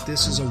remember that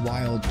this is a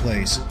wild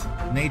place.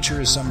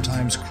 Nature is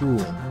sometimes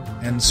cruel,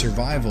 and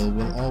survival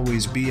will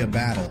always be a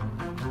battle.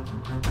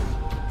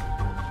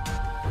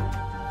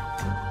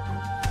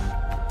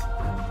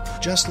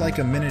 Just like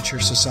a miniature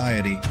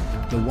society,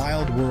 the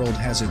wild world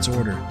has its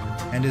order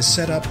and is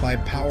set up by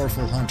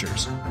powerful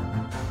hunters.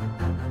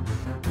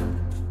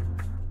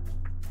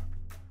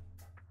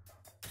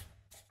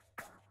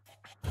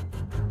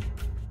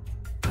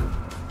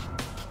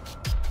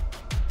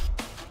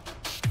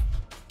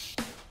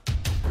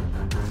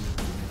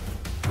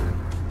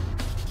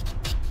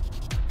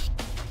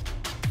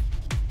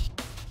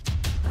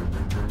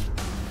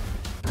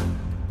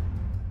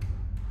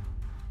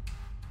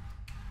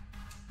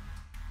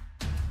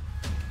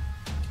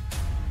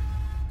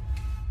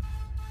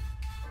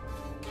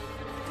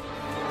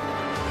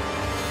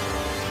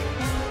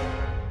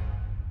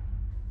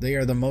 They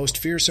are the most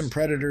fearsome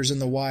predators in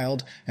the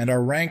wild and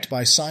are ranked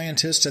by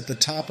scientists at the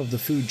top of the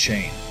food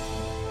chain.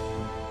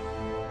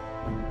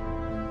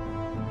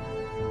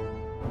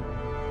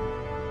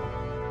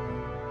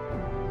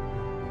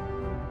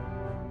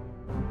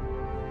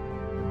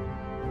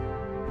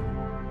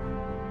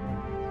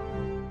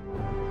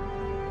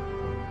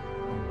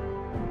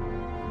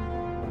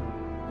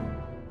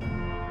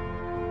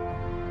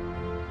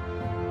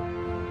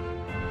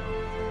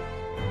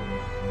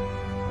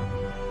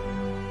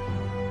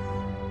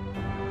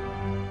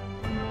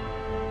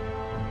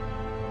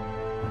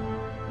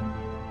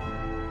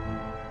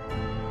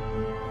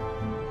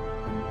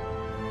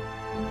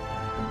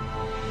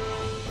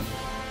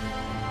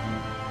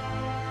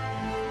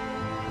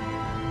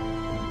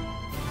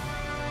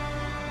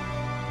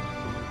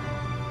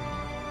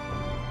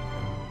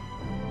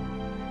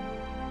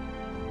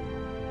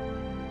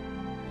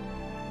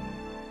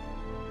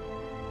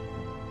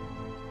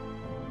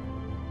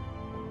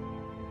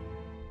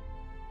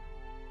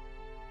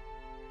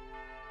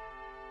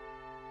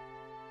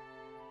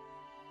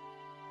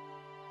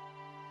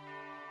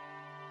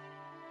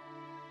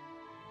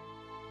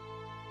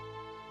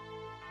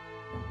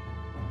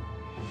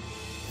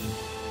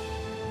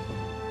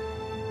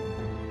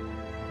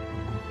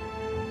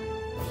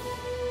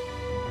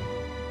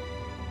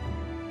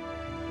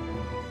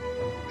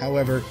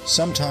 However,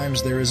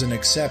 sometimes there is an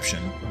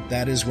exception.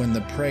 That is when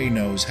the prey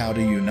knows how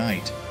to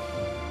unite.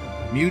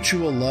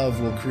 Mutual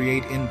love will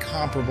create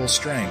incomparable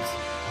strength.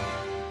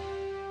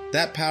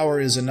 That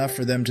power is enough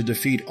for them to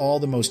defeat all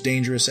the most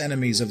dangerous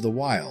enemies of the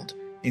wild,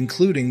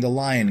 including the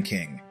Lion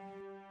King.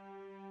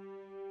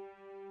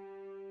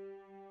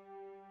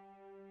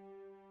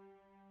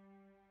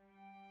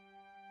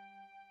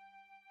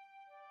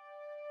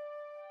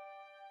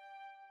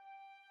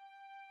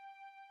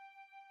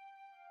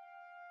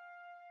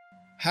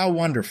 How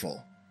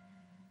wonderful!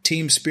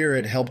 Team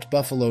spirit helped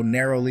Buffalo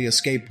narrowly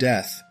escape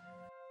death.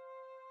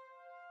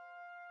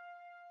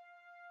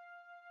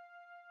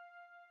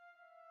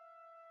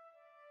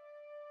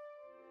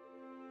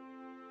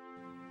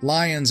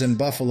 Lions and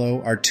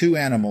buffalo are two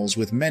animals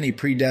with many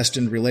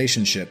predestined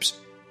relationships.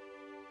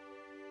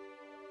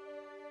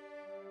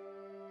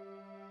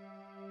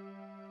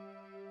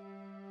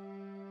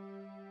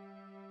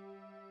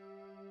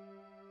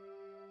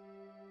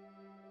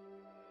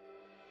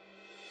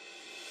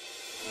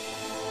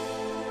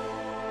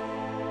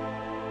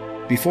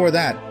 Before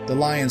that, the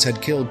lions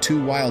had killed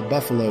 2 wild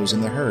buffaloes in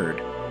the herd.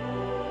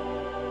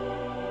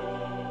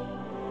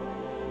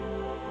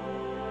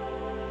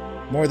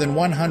 More than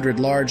 100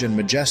 large and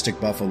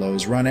majestic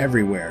buffaloes run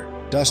everywhere.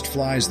 Dust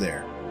flies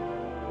there.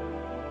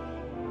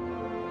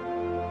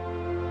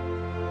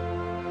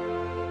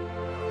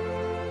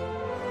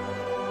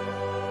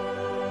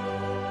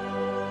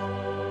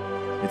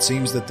 It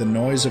seems that the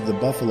noise of the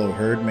buffalo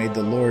herd made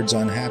the lords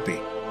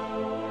unhappy.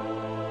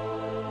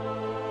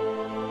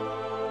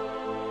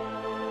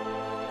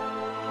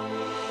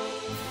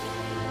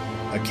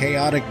 A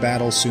chaotic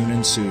battle soon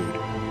ensued.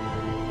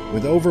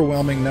 With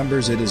overwhelming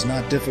numbers, it is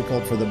not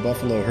difficult for the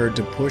buffalo herd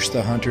to push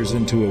the hunters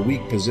into a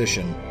weak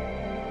position.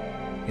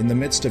 In the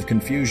midst of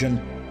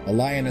confusion, a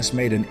lioness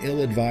made an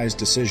ill-advised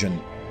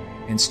decision.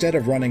 Instead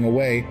of running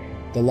away,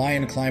 the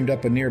lion climbed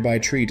up a nearby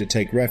tree to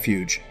take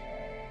refuge.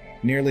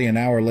 Nearly an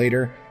hour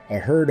later, a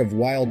herd of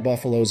wild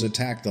buffaloes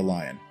attacked the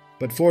lion,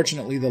 but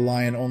fortunately the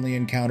lion only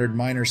encountered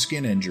minor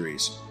skin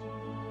injuries.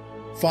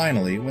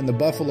 Finally, when the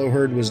buffalo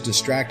herd was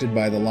distracted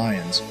by the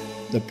lions,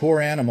 the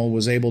poor animal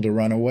was able to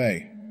run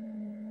away.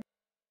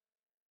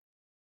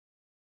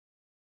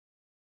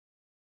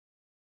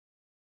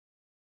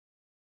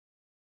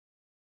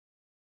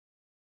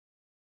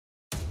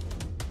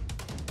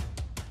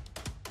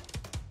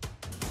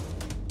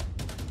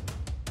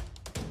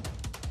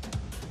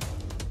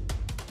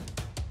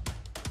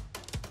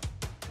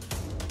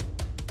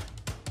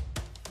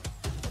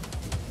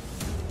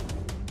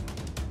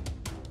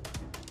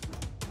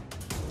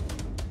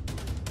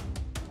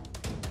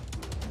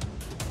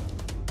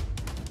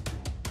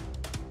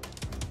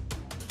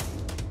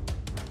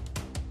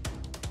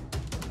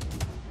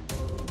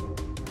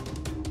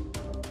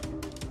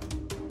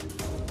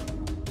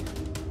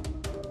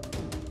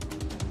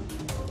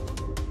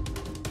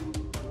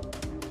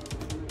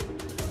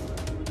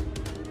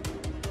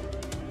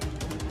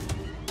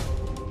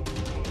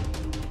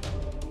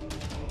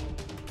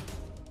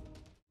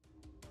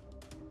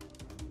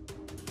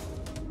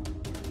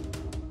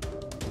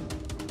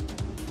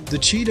 The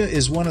cheetah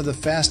is one of the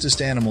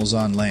fastest animals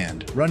on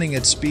land, running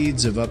at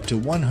speeds of up to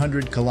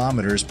 100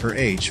 kilometers per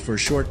h for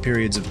short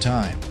periods of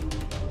time.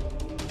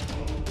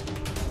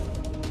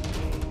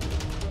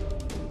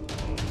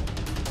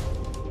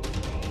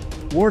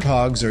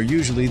 Warthogs are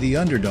usually the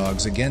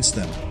underdogs against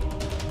them.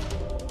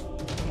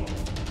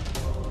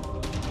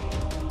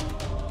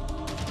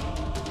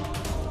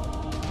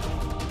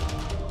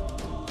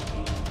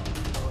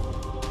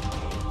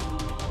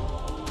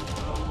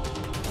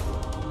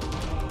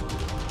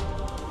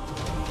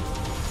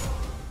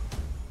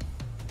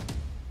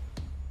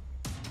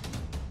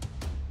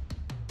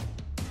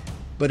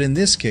 But in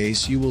this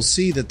case, you will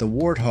see that the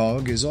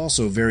warthog is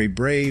also very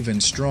brave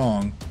and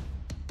strong.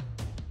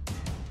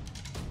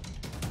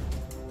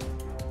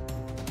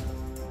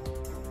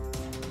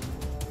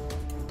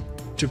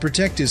 To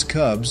protect his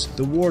cubs,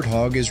 the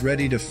warthog is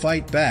ready to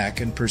fight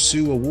back and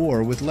pursue a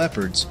war with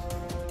leopards.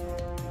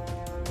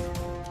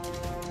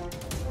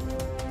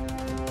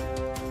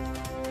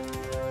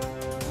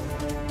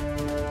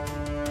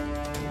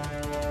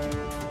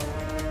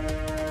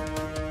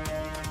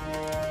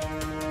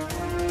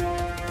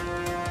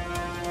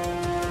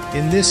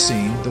 In this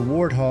scene, the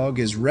warthog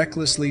is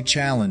recklessly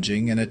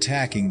challenging and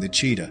attacking the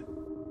cheetah.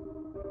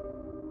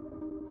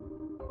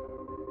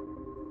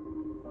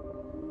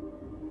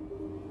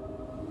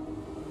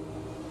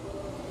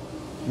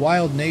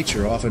 Wild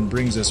nature often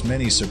brings us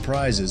many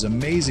surprises,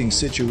 amazing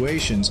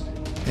situations,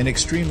 and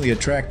extremely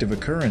attractive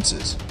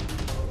occurrences.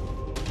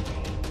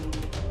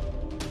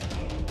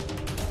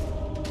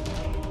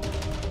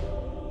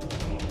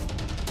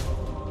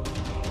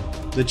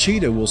 The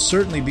cheetah will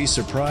certainly be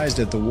surprised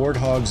at the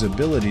warthog's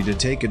ability to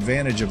take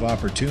advantage of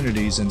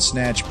opportunities and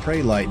snatch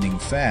prey lightning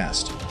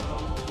fast.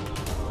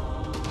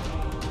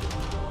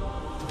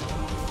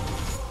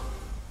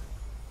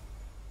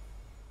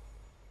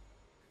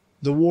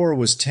 The war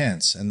was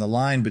tense, and the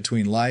line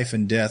between life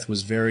and death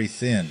was very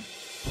thin.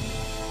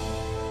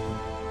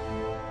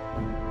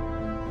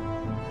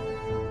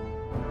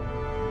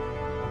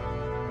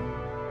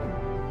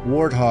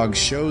 Warthog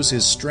shows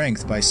his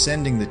strength by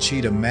sending the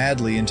cheetah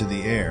madly into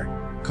the air,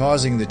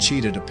 causing the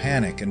cheetah to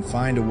panic and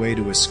find a way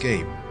to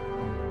escape.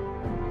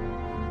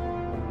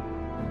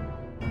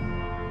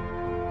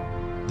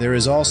 There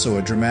is also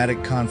a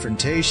dramatic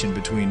confrontation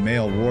between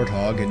male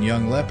warthog and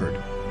young leopard.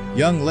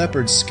 Young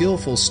leopard's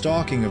skillful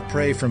stalking of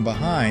prey from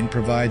behind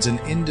provides an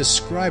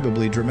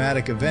indescribably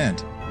dramatic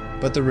event,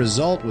 but the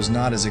result was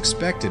not as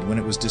expected when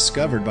it was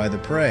discovered by the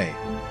prey.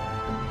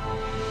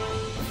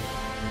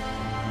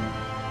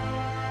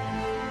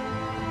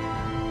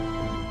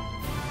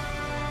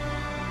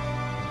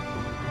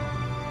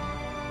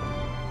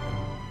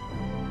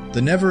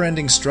 The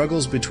never-ending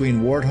struggles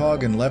between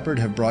warthog and leopard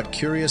have brought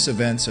curious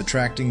events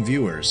attracting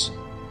viewers.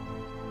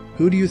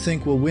 Who do you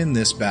think will win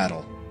this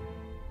battle?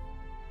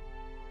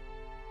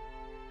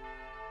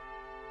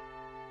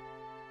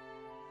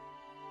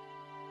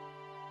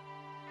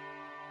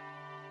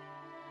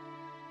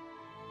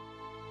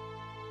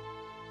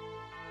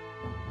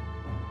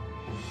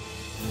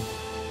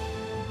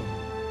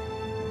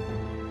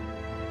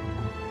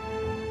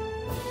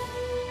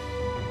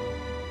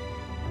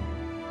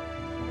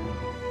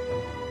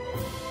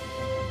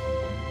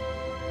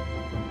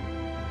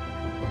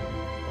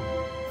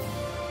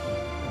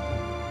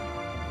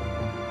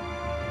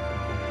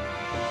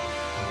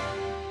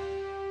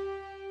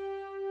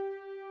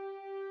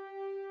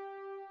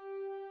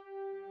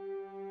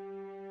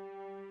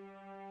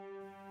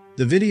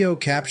 The video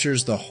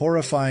captures the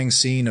horrifying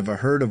scene of a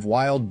herd of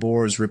wild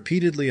boars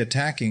repeatedly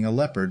attacking a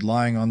leopard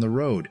lying on the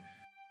road.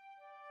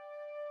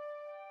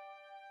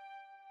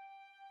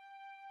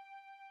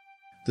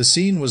 The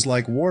scene was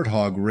like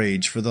warthog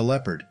rage for the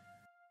leopard.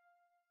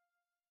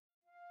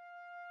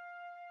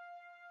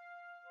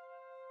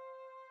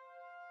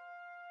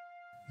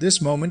 This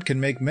moment can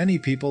make many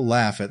people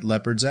laugh at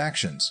leopard's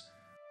actions.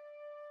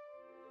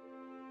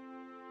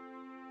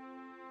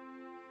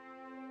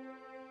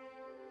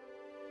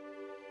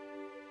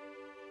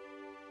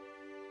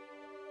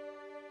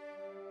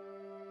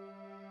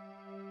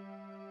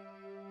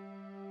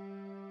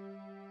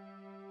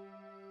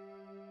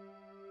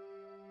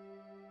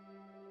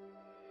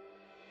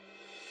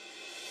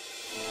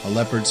 A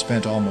leopard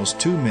spent almost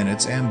 2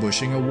 minutes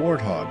ambushing a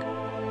warthog.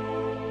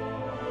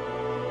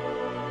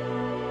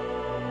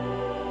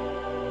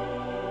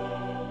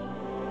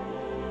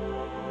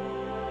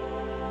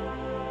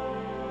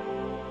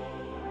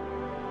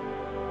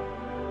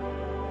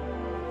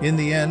 In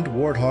the end,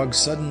 warthog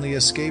suddenly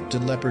escaped to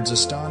leopard's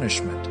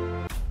astonishment.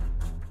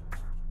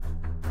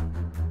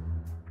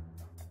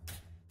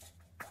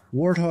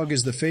 Warthog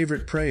is the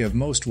favorite prey of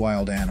most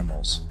wild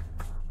animals.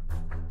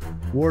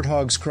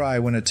 Warthog's cry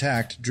when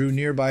attacked drew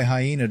nearby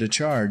hyena to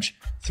charge,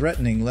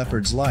 threatening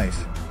leopard's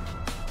life.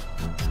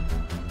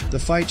 The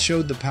fight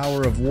showed the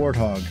power of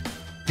warthog.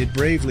 It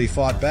bravely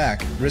fought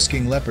back,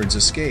 risking leopard's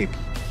escape.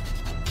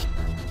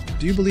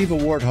 Do you believe a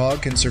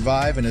warthog can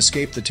survive and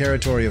escape the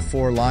territory of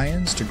 4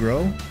 lions to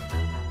grow?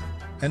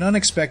 An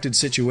unexpected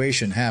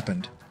situation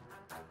happened.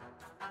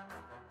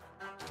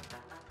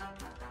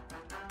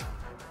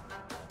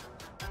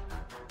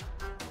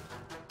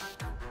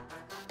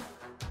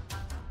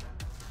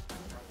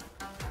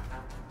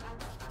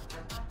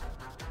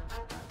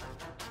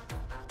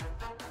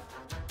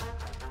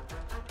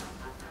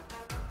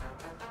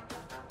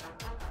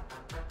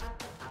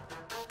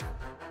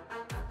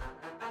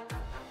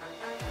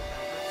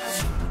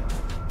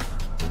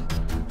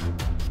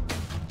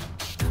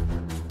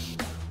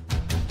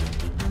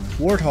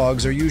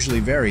 Warthogs are usually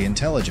very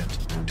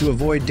intelligent. To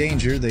avoid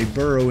danger, they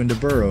burrow into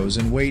burrows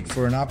and wait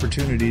for an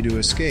opportunity to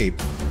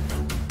escape.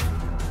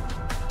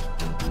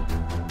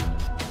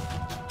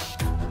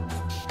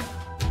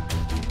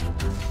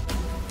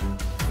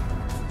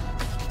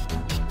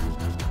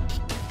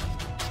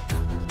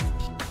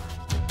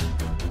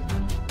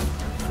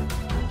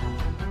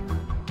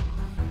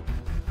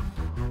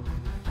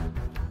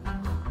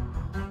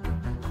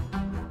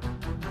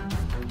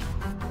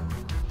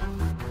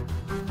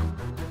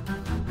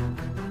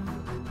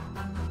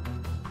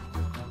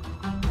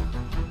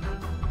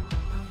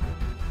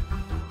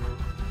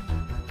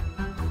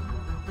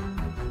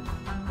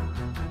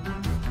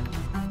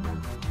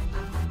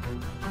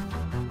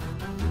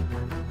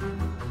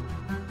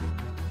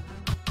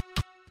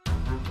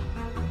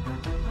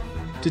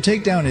 To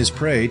take down his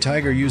prey,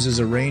 tiger uses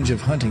a range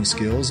of hunting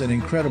skills and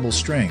incredible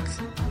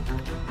strength.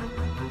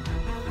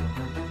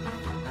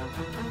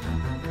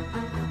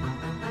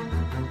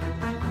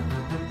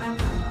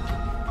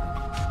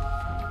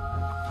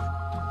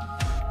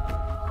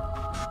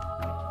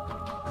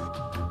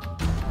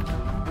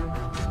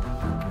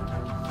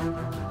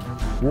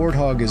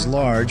 Warthog is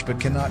large but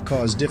cannot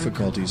cause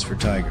difficulties for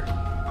tiger.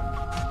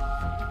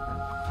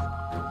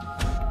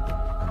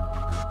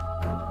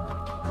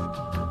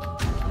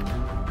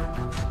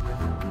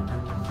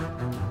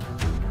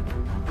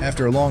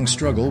 After a long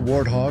struggle,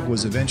 Warthog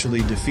was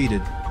eventually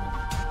defeated.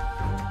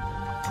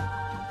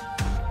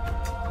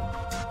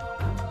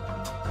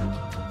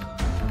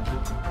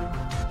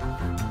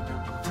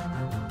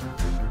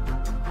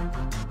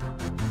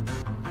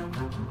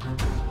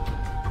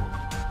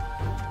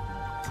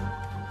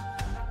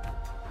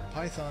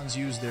 Pythons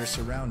use their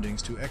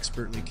surroundings to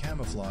expertly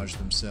camouflage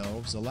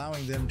themselves,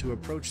 allowing them to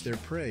approach their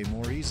prey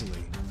more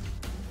easily.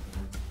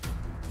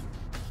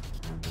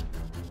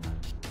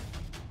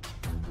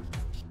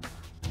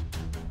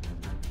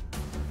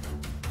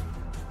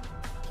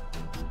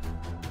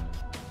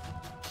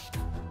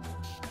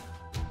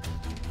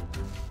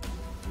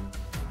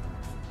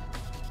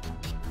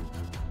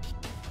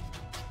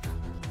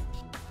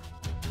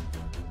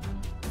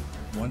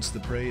 Once the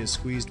prey is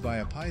squeezed by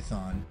a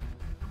python,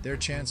 their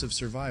chance of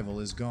survival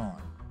is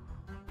gone.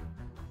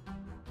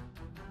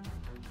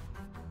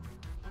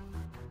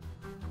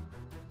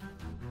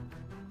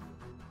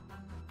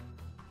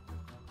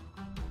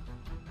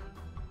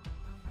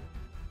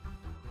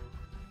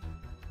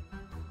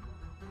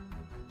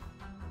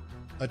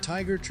 A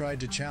tiger tried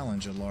to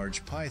challenge a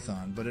large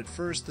python, but at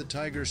first the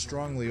tiger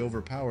strongly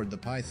overpowered the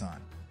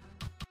python.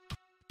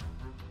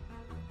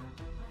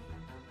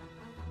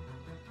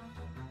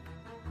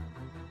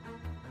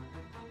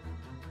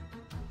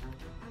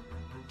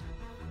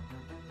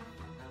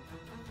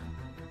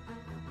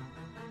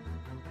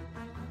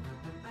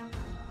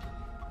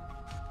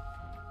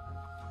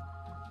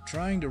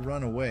 Trying to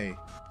run away,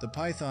 the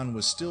python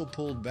was still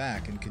pulled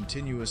back and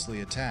continuously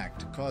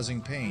attacked,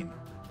 causing pain.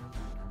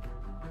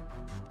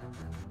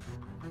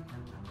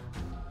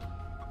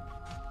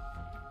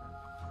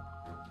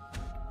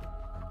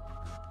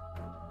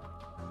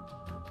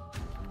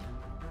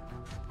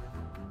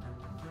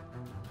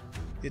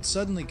 It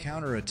suddenly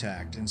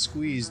counterattacked and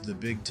squeezed the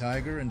big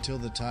tiger until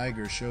the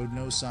tiger showed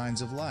no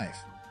signs of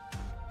life.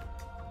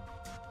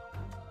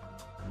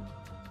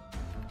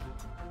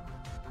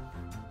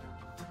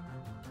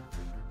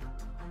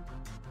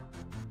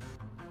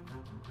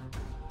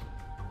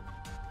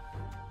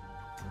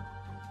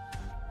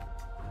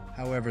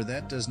 However,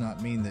 that does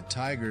not mean that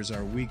tigers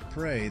are weak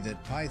prey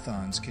that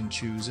pythons can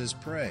choose as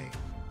prey.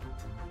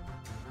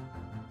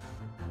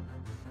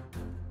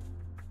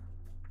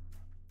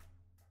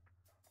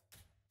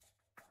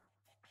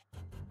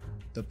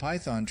 The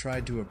python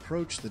tried to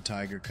approach the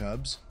tiger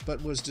cubs,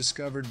 but was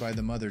discovered by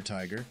the mother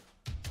tiger.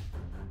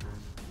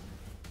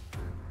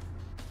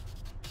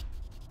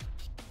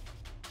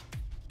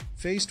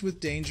 Faced with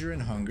danger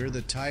and hunger,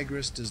 the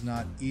tigress does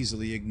not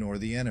easily ignore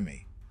the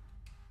enemy.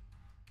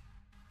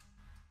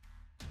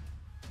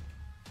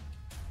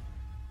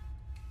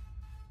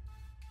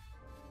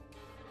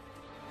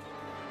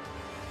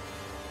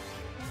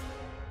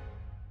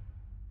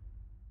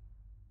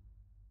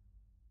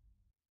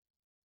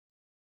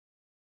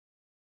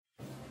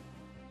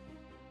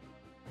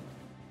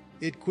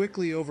 It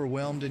quickly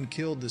overwhelmed and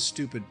killed the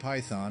stupid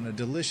python, a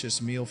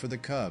delicious meal for the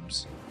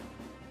cubs.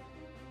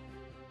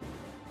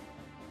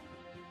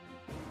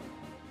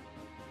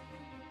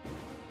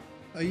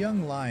 A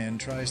young lion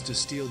tries to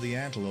steal the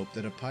antelope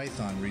that a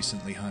python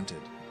recently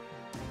hunted.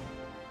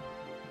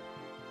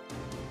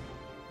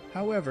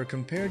 However,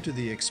 compared to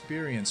the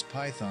experienced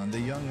python, the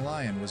young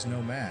lion was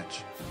no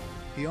match.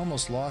 He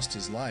almost lost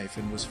his life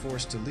and was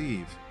forced to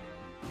leave.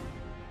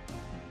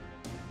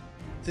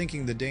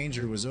 Thinking the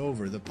danger was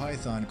over, the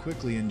python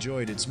quickly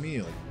enjoyed its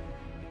meal.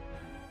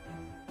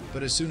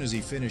 But as soon as he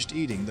finished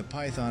eating, the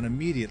python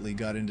immediately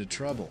got into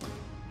trouble.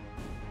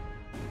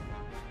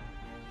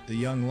 The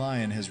young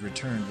lion has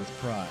returned with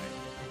pride.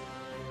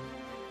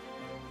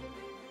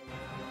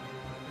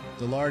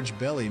 The large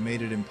belly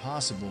made it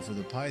impossible for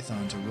the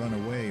python to run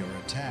away or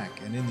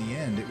attack, and in the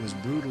end it was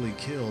brutally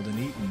killed and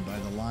eaten by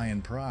the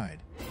lion pride.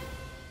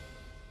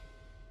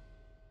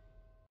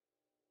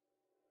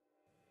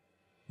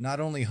 Not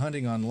only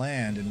hunting on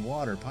land and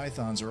water,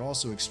 pythons are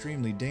also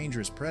extremely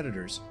dangerous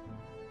predators.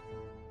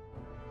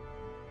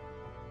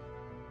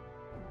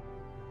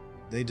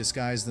 They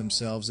disguise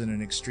themselves in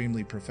an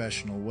extremely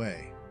professional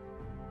way.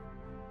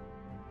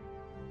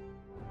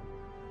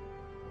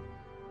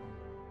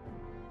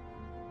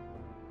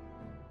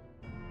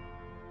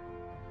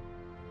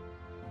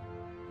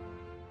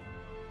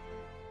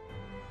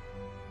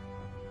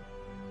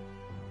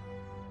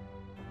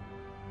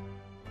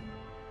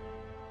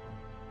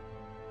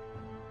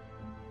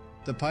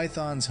 The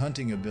python's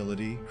hunting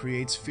ability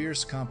creates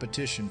fierce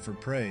competition for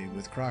prey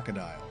with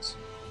crocodiles.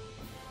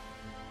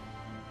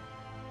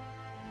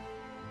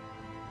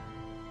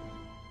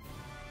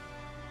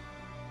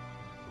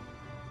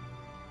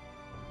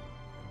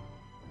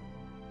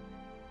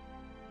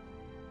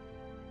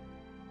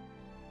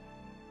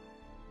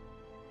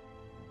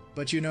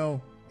 But you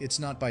know, it's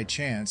not by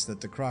chance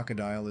that the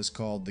crocodile is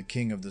called the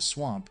king of the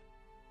swamp.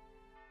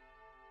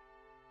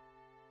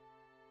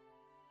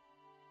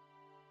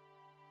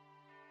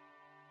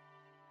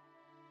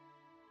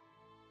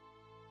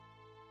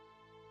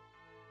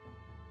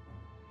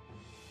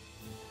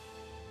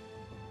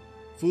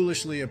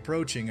 Foolishly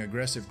approaching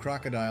aggressive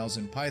crocodiles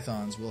and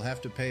pythons will have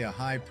to pay a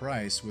high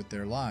price with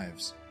their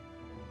lives.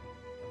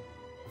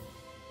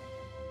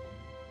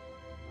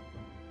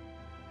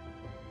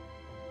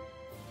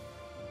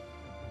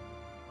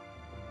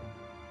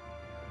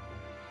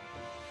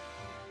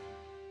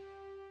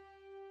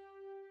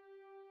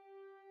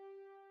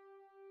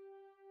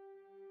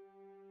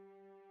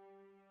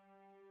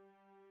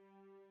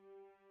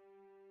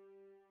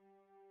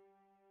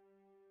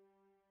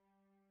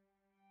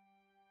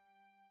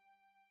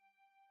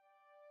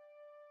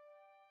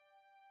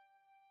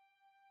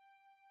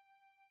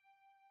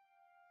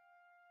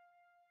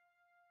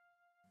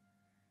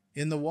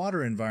 In the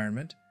water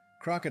environment,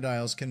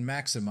 crocodiles can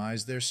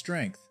maximize their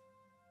strength.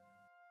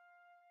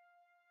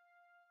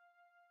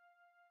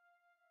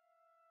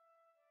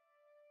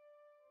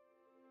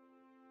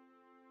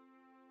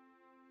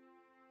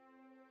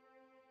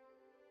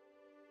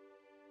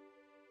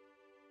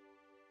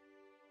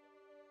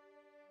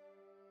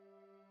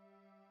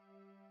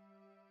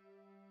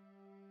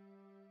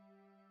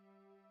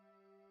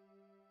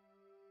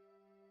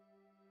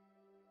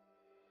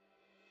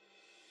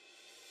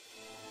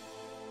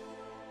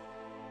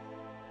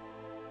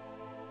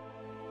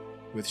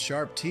 With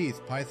sharp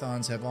teeth,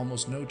 pythons have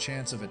almost no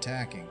chance of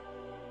attacking.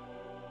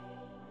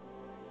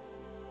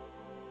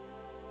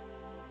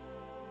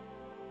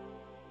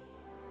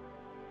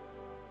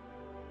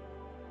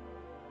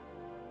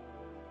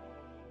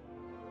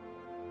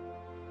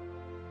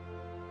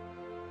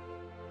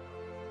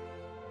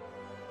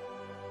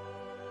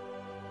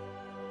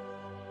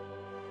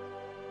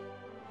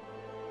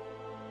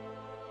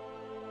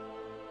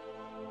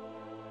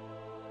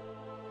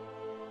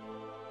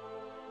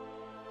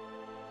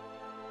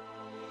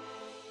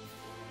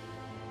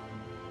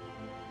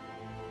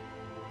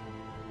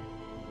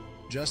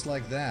 Just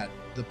like that,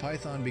 the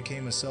python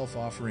became a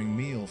self-offering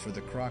meal for the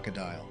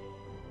crocodile.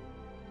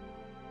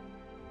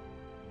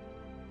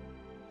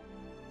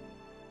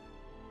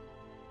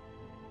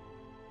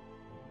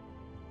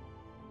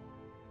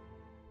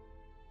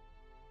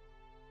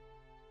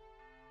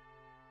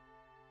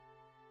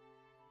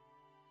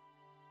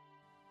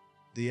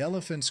 The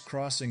elephant's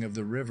crossing of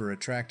the river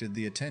attracted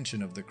the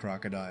attention of the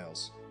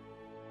crocodiles.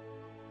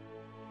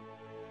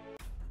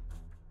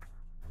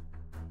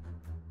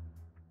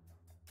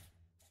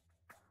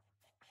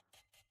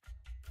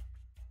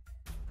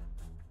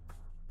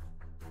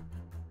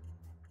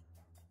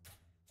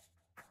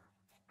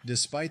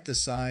 Despite the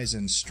size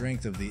and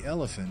strength of the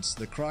elephants,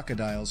 the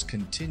crocodiles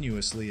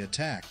continuously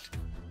attacked.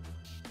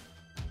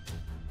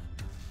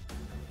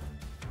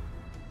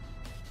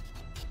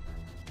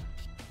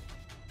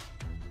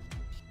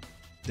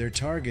 Their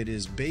target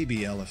is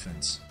baby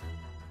elephants.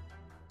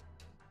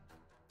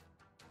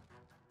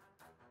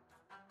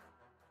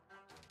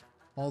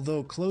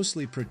 Although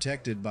closely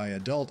protected by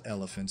adult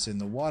elephants in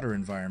the water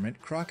environment,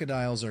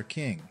 crocodiles are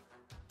king.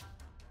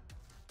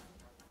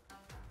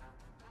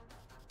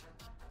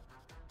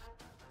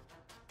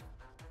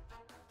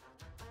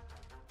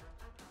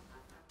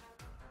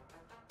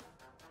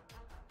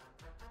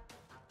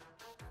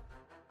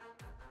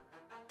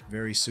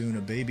 Very soon,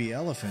 a baby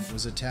elephant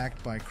was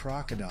attacked by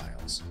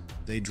crocodiles.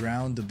 They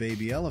drowned the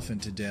baby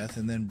elephant to death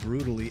and then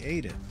brutally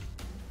ate it.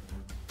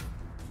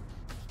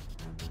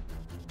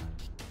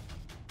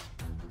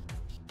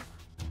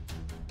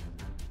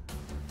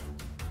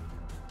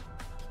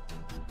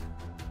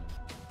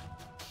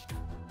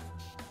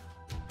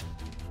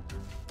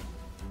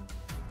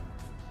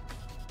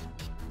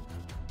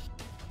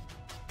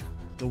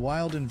 The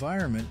wild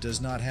environment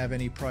does not have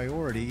any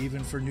priority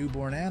even for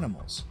newborn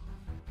animals.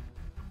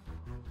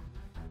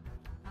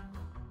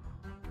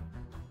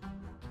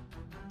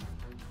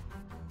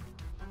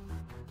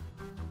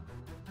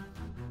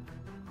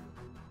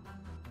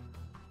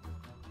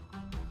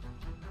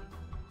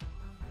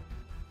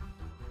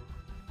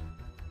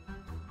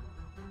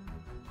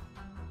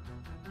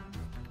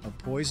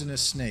 a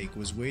poisonous snake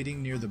was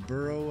waiting near the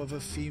burrow of a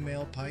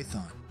female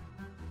python.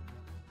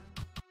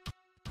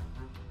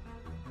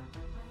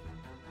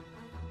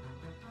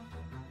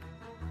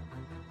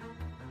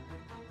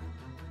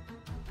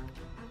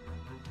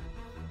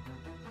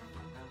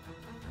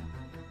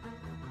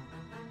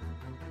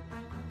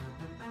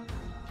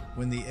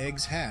 When the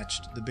eggs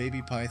hatched, the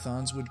baby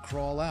pythons would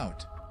crawl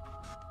out.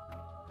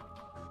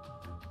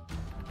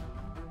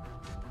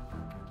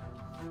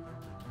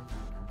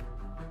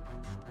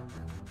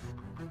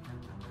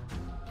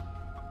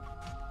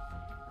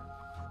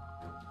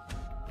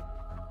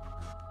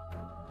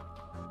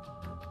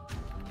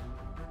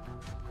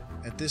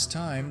 At this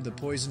time, the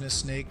poisonous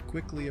snake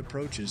quickly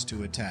approaches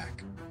to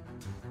attack.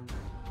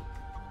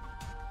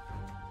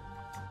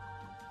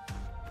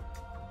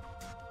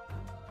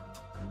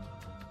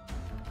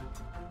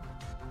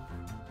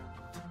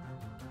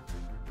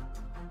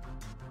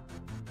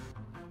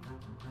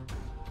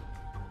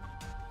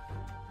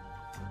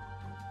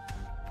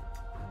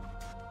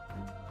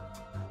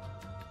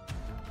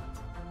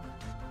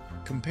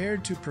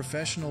 Compared to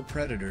professional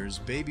predators,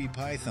 baby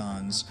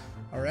pythons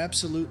are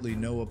absolutely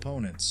no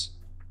opponents.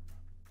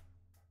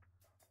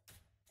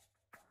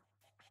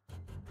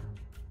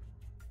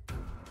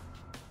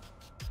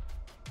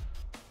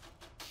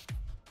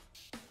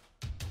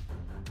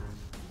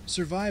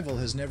 Survival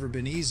has never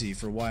been easy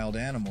for wild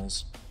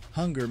animals.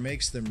 Hunger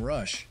makes them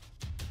rush.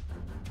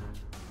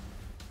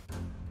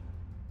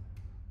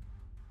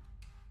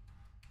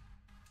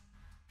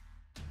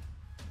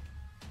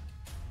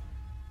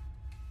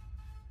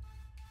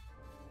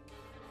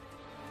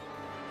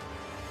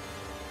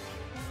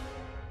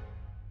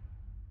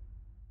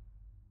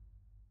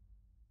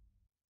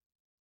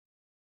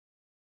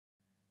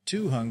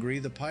 Too hungry,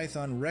 the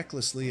python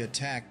recklessly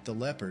attacked the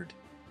leopard.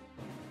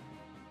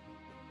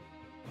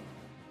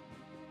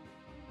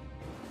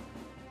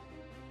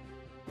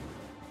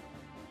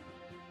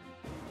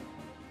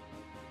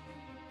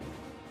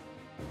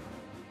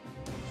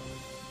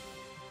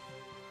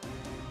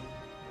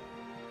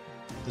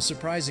 The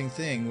surprising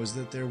thing was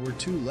that there were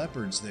 2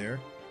 leopards there.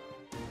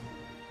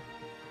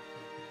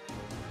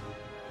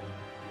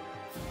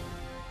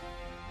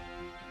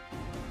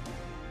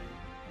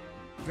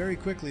 Very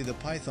quickly, the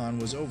python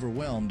was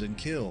overwhelmed and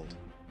killed.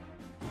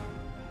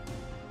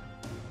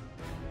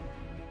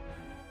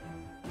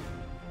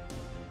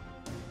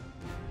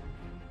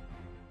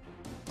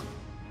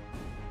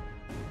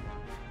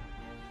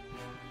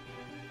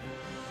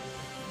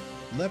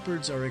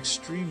 Leopards are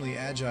extremely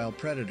agile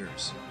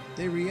predators.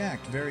 They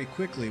react very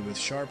quickly with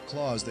sharp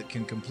claws that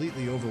can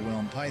completely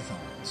overwhelm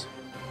pythons.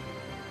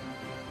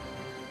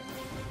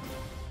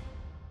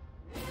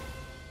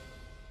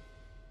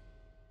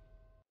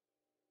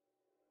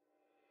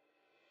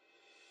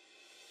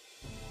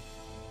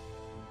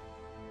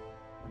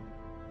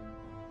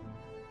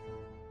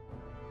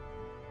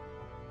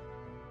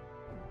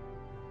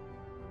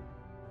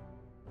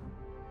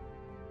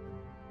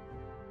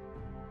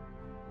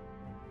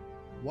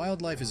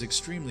 Wildlife is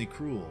extremely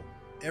cruel.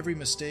 Every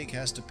mistake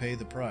has to pay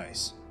the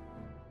price.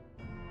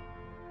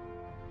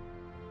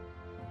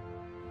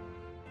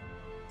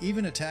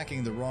 Even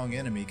attacking the wrong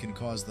enemy can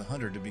cause the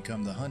hunter to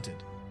become the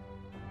hunted.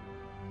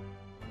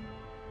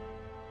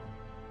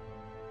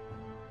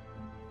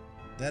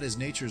 That is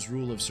nature's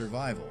rule of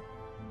survival.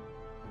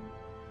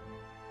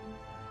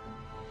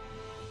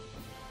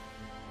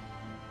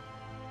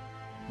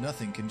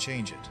 Nothing can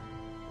change it.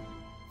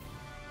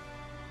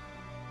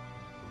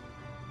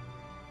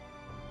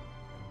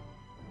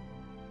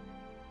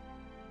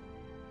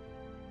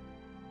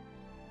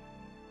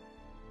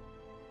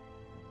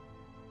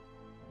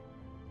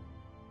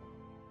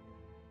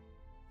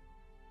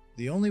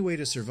 The only way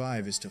to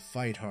survive is to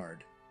fight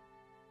hard.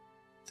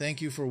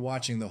 Thank you for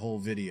watching the whole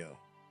video.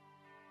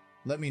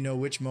 Let me know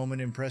which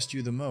moment impressed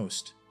you the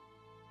most.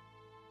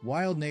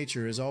 Wild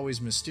nature is always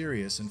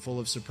mysterious and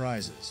full of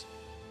surprises.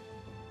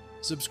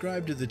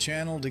 Subscribe to the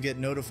channel to get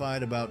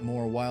notified about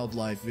more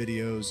wildlife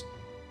videos.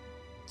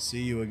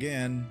 See you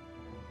again.